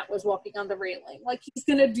 my cat was walking on the railing. Like he's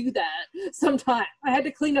gonna do that sometime. I had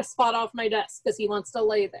to clean a spot off my desk because he wants to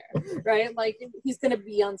lay there, right? Like he's gonna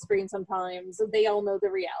be on screen sometimes. They all know the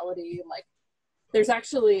reality. Like there's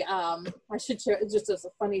actually, I should show, just as a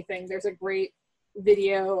funny thing, there's a great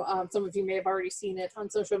video, some of you may have already seen it on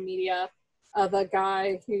social media, of a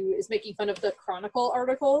guy who is making fun of the Chronicle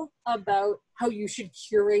article about how you should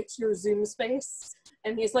curate your Zoom space.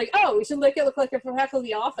 And he's like, oh, we should make it look like a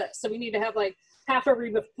faculty office. So we need to have like half a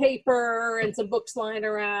ream of paper and some books lying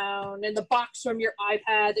around and the box from your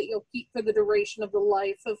iPad that you'll keep for the duration of the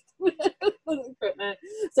life of the equipment.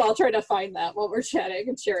 So I'll try to find that while we're chatting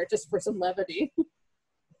and share it just for some levity.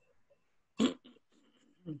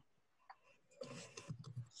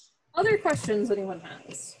 Other questions anyone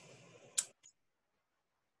has?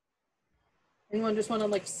 Anyone just want to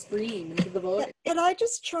like scream into the void? Can I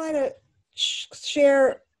just try to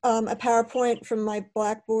share a PowerPoint from my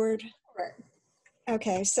Blackboard? Sure.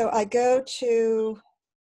 Okay, so I go to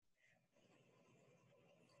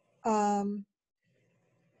I'm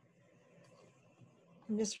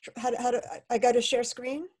just how do I go to share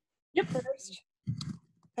screen? Yep. First.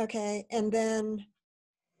 Okay, and then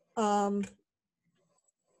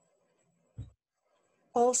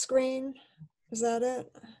all screen, is that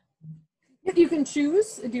it? If you can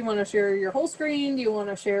choose, do you want to share your whole screen? Do you want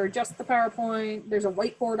to share just the PowerPoint? There's a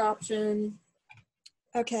whiteboard option.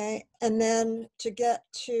 Okay, and then to get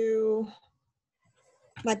to,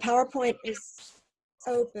 my PowerPoint is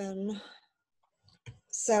open.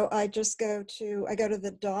 So I just go to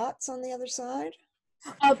the dots on the other side.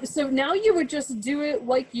 So now you would just do it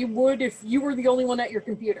like you would if you were the only one at your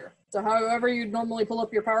computer. So however you'd normally pull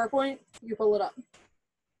up your PowerPoint, you pull it up.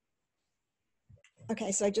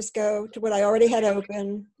 Okay, so I just go to what I already had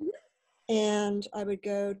open, and I would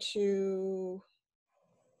go to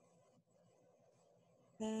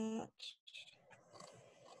that.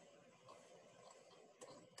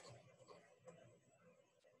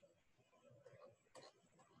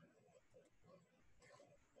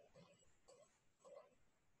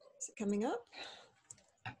 Is it coming up?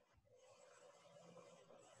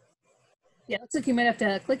 Yeah, looks like you might have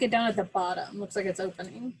to click it down at the bottom. Looks like it's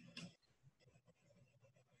opening.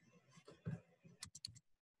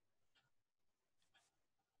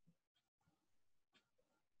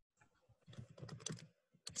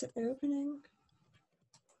 Is it opening?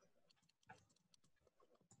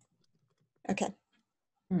 Okay.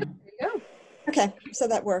 There you go. Okay, so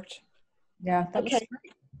that worked. Yeah, that okay.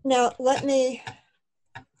 Now let me,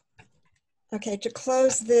 okay, to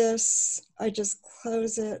close this, I just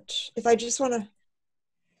close it. If I just want to,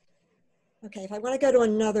 okay, if I want to go to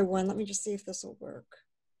another one, let me just see if this will work.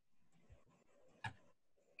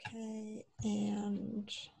 Okay,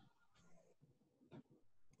 and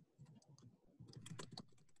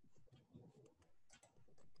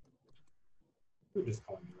You're just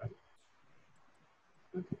calling me, right?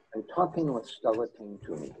 Okay. I'm talking with Stella Ting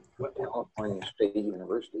Toomey, California State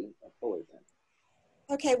University at Fullerton.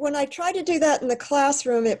 okay, when I try to do that in the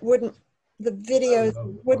classroom, it wouldn't, the videos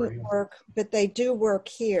wouldn't work, but they do work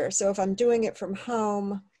here. So if I'm doing it from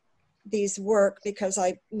home, these work because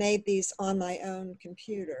I made these on my own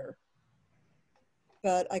computer.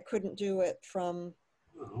 But I couldn't do it from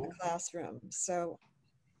the classroom. So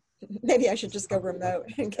maybe I should just go remote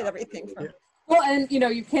and get everything from. Well, and you know,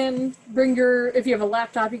 you can bring your, if you have a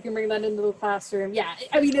laptop, you can bring that into the classroom. Yeah,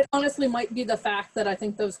 I mean, it honestly might be the fact that I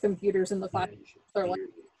think those computers in the classroom are like,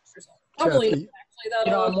 probably actually that.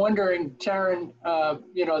 You know, I'm wondering, Taryn,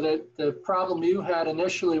 you know, the problem you had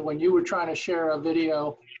initially when you were trying to share a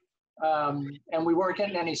video and we weren't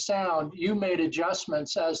getting any sound, you made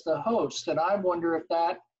adjustments as the host. And I wonder if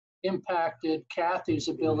that impacted Kathy's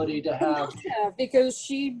ability to have. Yeah, because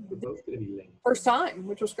she first time,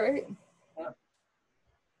 which was great.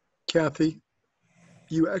 Kathy,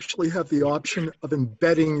 you actually have the option of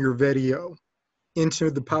embedding your video into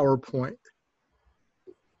the PowerPoint.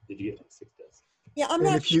 Did you get like 6 discs? Yeah, I'm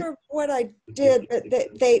not sure what I did, but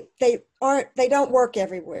they don't work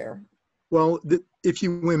everywhere. Well, if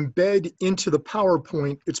you embed into the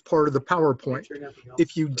PowerPoint, it's part of the PowerPoint.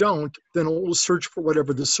 If you don't, then it will search for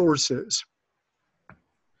whatever the source is.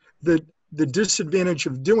 The disadvantage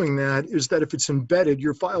of doing that is that if it's embedded,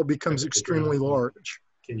 your file becomes extremely large.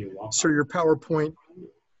 Can you walk so your PowerPoint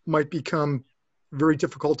might become very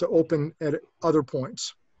difficult to open at other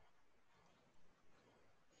points.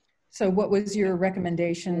 So what was your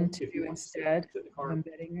recommendation to do instead of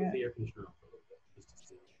embedding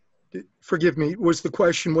it? Forgive me, was the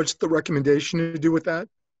question, what's the recommendation to do with that?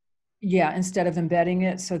 Yeah, instead of embedding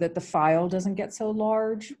it so that the file doesn't get so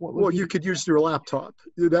large? Well, you could use your laptop.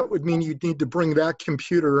 That would mean you'd need to bring that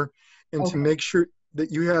computer and to make sure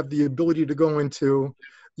that you have the ability to go into,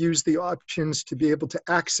 use the options to be able to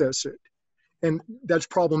access it. And that's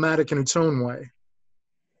problematic in its own way.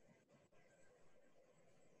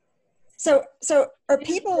 So are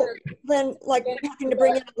people then like having to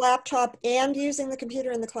bring in a laptop and using the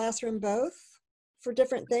computer in the classroom both for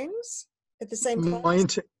different things? at the same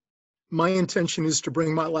class? My intention is to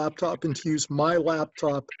bring my laptop and to use my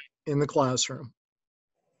laptop in the classroom.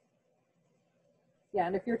 Yeah,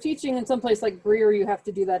 and if you're teaching in some place like Greer, you have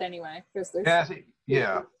to do that anyway. Because there's Kathy,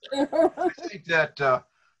 yeah. I think that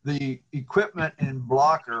the equipment in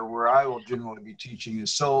Blocker, where I will generally be teaching,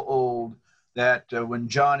 is so old that when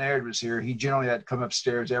John Aird was here, he generally had to come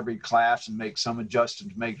upstairs every class and make some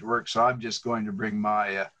adjustment to make it work. So I'm just going to bring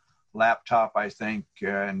my laptop, I think,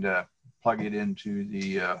 and plug it into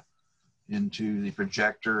the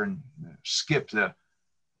projector and skip the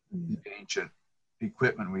ancient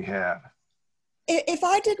equipment we have. If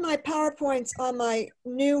I did my PowerPoints on my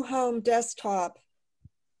new home desktop,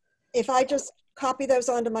 if I just copy those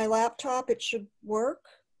onto my laptop, it should work?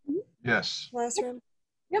 Yes. Classroom?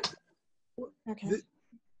 Yep. Okay.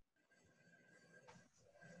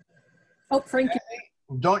 Oh, Frank.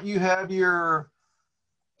 Don't you have your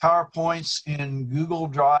PowerPoints in Google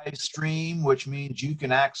Drive Stream, which means you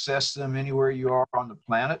can access them anywhere you are on the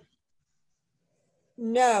planet?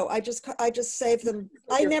 No, I just save them.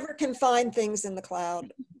 I never can find things in the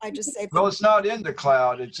cloud. I just save them. Well, it's not in the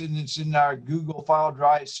cloud. It's in our Google File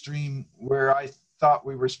Drive Stream, where I thought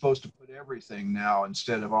we were supposed to put everything now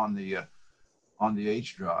instead of on the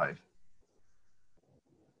H drive.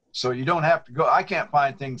 So you don't have to go. I can't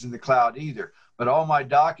find things in the cloud either. But all my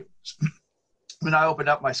documents, when I open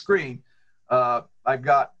up my screen, I've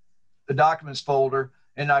got the documents folder,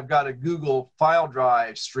 and I've got a Google File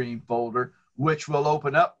Drive Stream folder, which will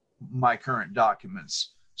open up my current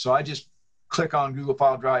documents. So I just click on Google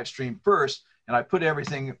File Drive Stream first, and I put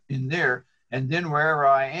everything in there. And then wherever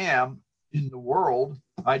I am in the world,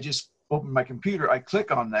 I just open my computer, I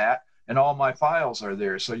click on that, and all my files are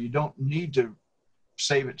there. So you don't need to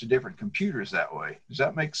save it to different computers that way. Does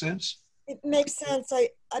that make sense? It makes sense.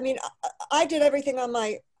 I mean, I did everything on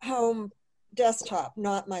my home desktop,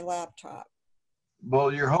 not my laptop.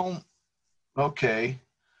 Well, your home, okay.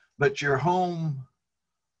 But your home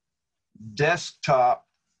desktop,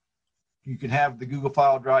 you can have the Google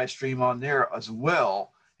File Drive Stream on there as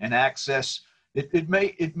well and access. It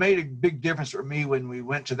made a big difference for me when we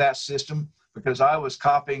went to that system, because I was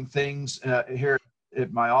copying things here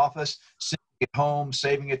at my office, sending it home,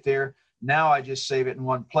 saving it there. Now I just save it in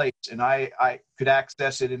one place, and I could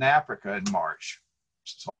access it in Africa in March.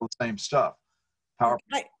 It's all the same stuff.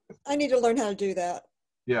 I need to learn how to do that.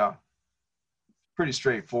 Yeah. Pretty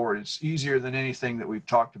straightforward. It's easier than anything that we've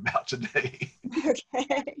talked about today.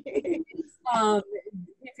 Okay.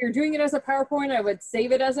 If you're doing it as a PowerPoint, I would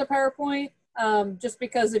save it as a PowerPoint, just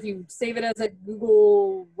because if you save it as a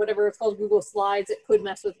Google, whatever it's called, Google Slides, it could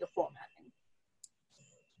mess with your formatting.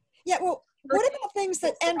 Yeah, well, what about things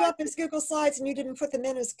that end up as Google Slides and you didn't put them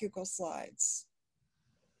in as Google Slides?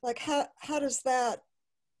 Like how does that,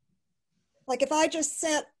 like if I just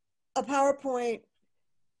sent a PowerPoint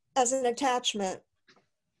as an attachment,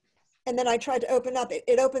 and then I tried to open up,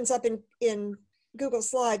 it opens up in Google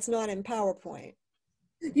Slides, not in PowerPoint.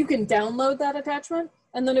 You can download that attachment,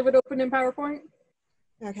 and then it would open in PowerPoint.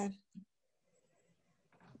 Okay.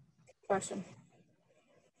 Question.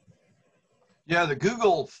 Yeah, the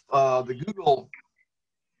Google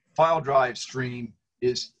File Drive Stream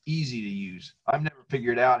is easy to use. I've never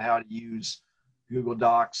figured out how to use Google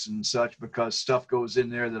Docs and such, because stuff goes in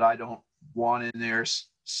there that I don't want in there.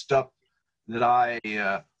 Stuff that I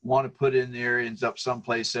want to put in there ends up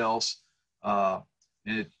someplace else, and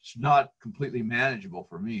it's not completely manageable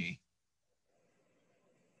for me.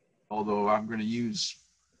 Although I'm going to use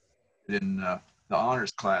it in the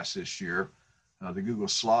honors class this year, the Google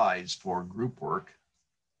Slides for group work,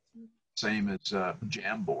 same as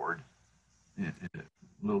Jamboard, in a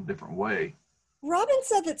little different way. Robin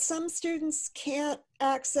said that some students can't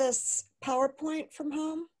access PowerPoint from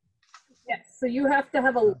home. Yes, so you have to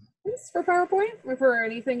have a license for PowerPoint or for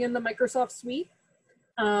anything in the Microsoft suite.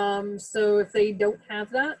 So if they don't have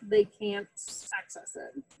that, they can't access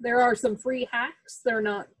it. There are some free hacks. They're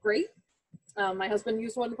not great. My husband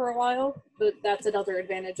used one for a while, but that's another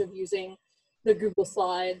advantage of using the Google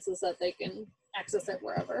Slides, is that they can access it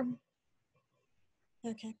wherever.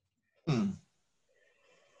 Okay.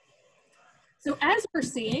 So as we're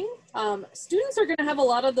seeing, students are going to have a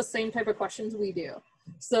lot of the same type of questions we do.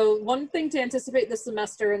 So one thing to anticipate this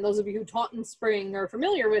semester, and those of you who taught in spring are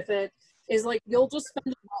familiar with it, is like you'll just spend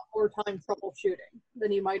a lot more time troubleshooting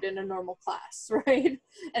than you might in a normal class, right?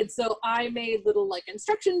 And so I made little like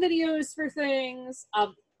instruction videos for things.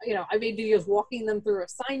 You know, I made videos walking them through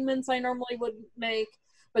assignments I normally wouldn't make,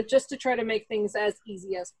 but just to try to make things as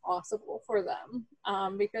easy as possible for them,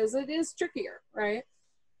 because it is trickier, right?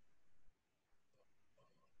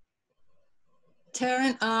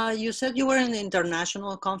 Taryn, you said you were in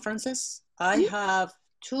international conferences. I have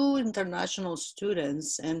 2 international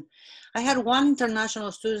students, and I had 1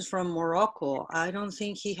 international student from Morocco. I don't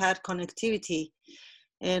think he had connectivity.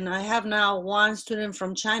 And I have now 1 student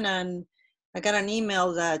from China, and I got an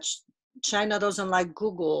email that China doesn't like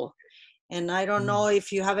Google. And I don't know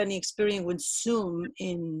if you have any experience with Zoom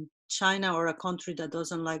in China or a country that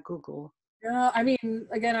doesn't like Google. Yeah, I mean,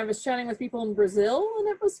 again, I was chatting with people in Brazil and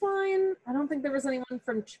it was fine. I don't think there was anyone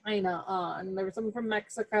from China on. There was someone from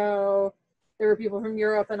Mexico. There were people from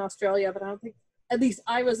Europe and Australia, but I don't think, at least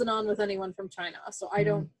I wasn't on with anyone from China. So I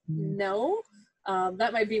don't know.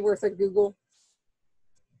 That might be worth a Google.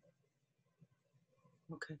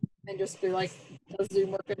 Okay. And just be like, does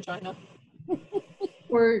Zoom work in China?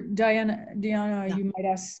 Or Diana, you might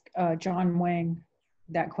ask John Wang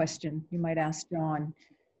that question. You might ask John.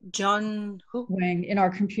 John who? Wang in our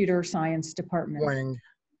computer science department. Wang.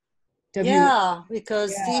 Yeah,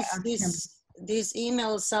 because yeah, this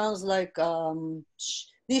email sounds like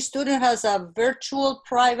this student has a virtual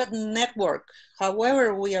private network.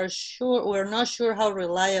 However, we're not sure how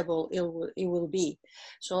reliable it will be.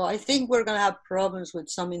 So I think we're gonna have problems with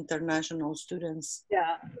some international students.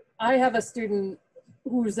 Yeah, I have a student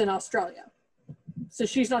who's in Australia, so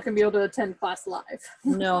she's not gonna be able to attend class live.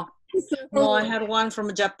 No. No, I had one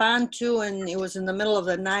from Japan too, and it was in the middle of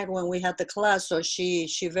the night when we had the class, so she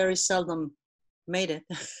very seldom made it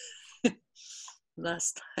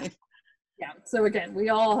last time. Yeah, so again, we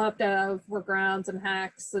all have to have workarounds and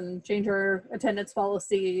hacks and change our attendance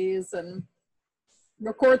policies and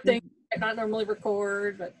record things I not normally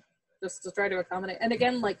record, but just to try to accommodate. And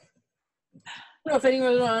again, like, I don't know if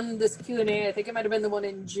anyone was on this Q&A, I think it might have been the one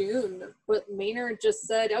in June, but Maynard just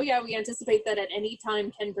said, oh yeah, we anticipate that at any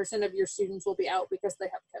time 10% of your students will be out because they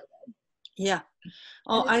have COVID. Yeah.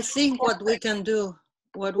 Oh, I think what we can do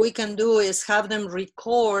is have them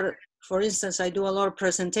record. For instance, I do a lot of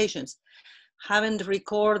presentations. Have them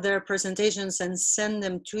record their presentations and send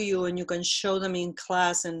them to you, and you can show them in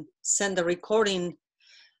class and send the recording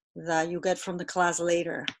that you get from the class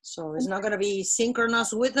later. So it's not going to be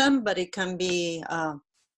synchronous with them, but it can be.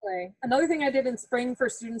 Another thing I did in spring for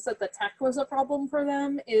students that the tech was a problem for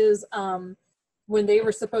them is when they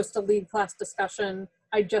were supposed to lead class discussion,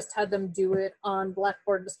 I just had them do it on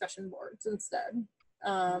Blackboard discussion boards instead.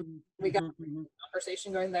 We got a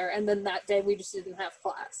conversation going there, and then that day we just didn't have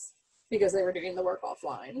class because they were doing the work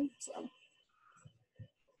offline. So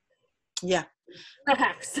yeah. The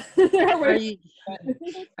hacks.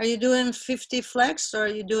 Are you doing 50 flex, or are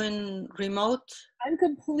you doing remote? I'm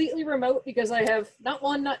completely remote because I have not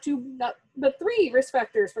 1, not 2, but 3 risk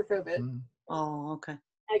factors for COVID. Oh, okay.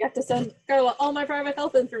 I got to send Carla all my private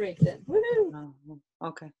health information. Woohoo! Oh,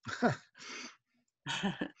 okay.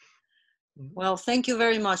 Well, thank you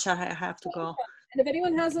very much. I have to go. And if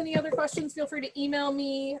anyone has any other questions, feel free to email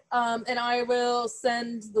me, and I will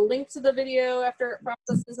send the link to the video after it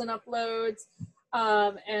processes and uploads,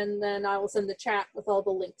 and then I will send the chat with all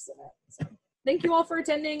the links in it. So thank you all for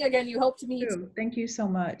attending. Again, you helped me. Thank you so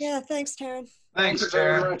much. Yeah, thanks, Taryn. Thanks, Thank you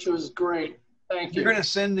very Taryn. much. It was great. Thank you. You're going to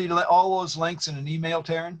send all those links in an email,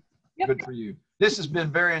 Taryn? Yep. Good for you. This has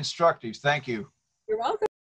been very instructive. Thank you. You're welcome.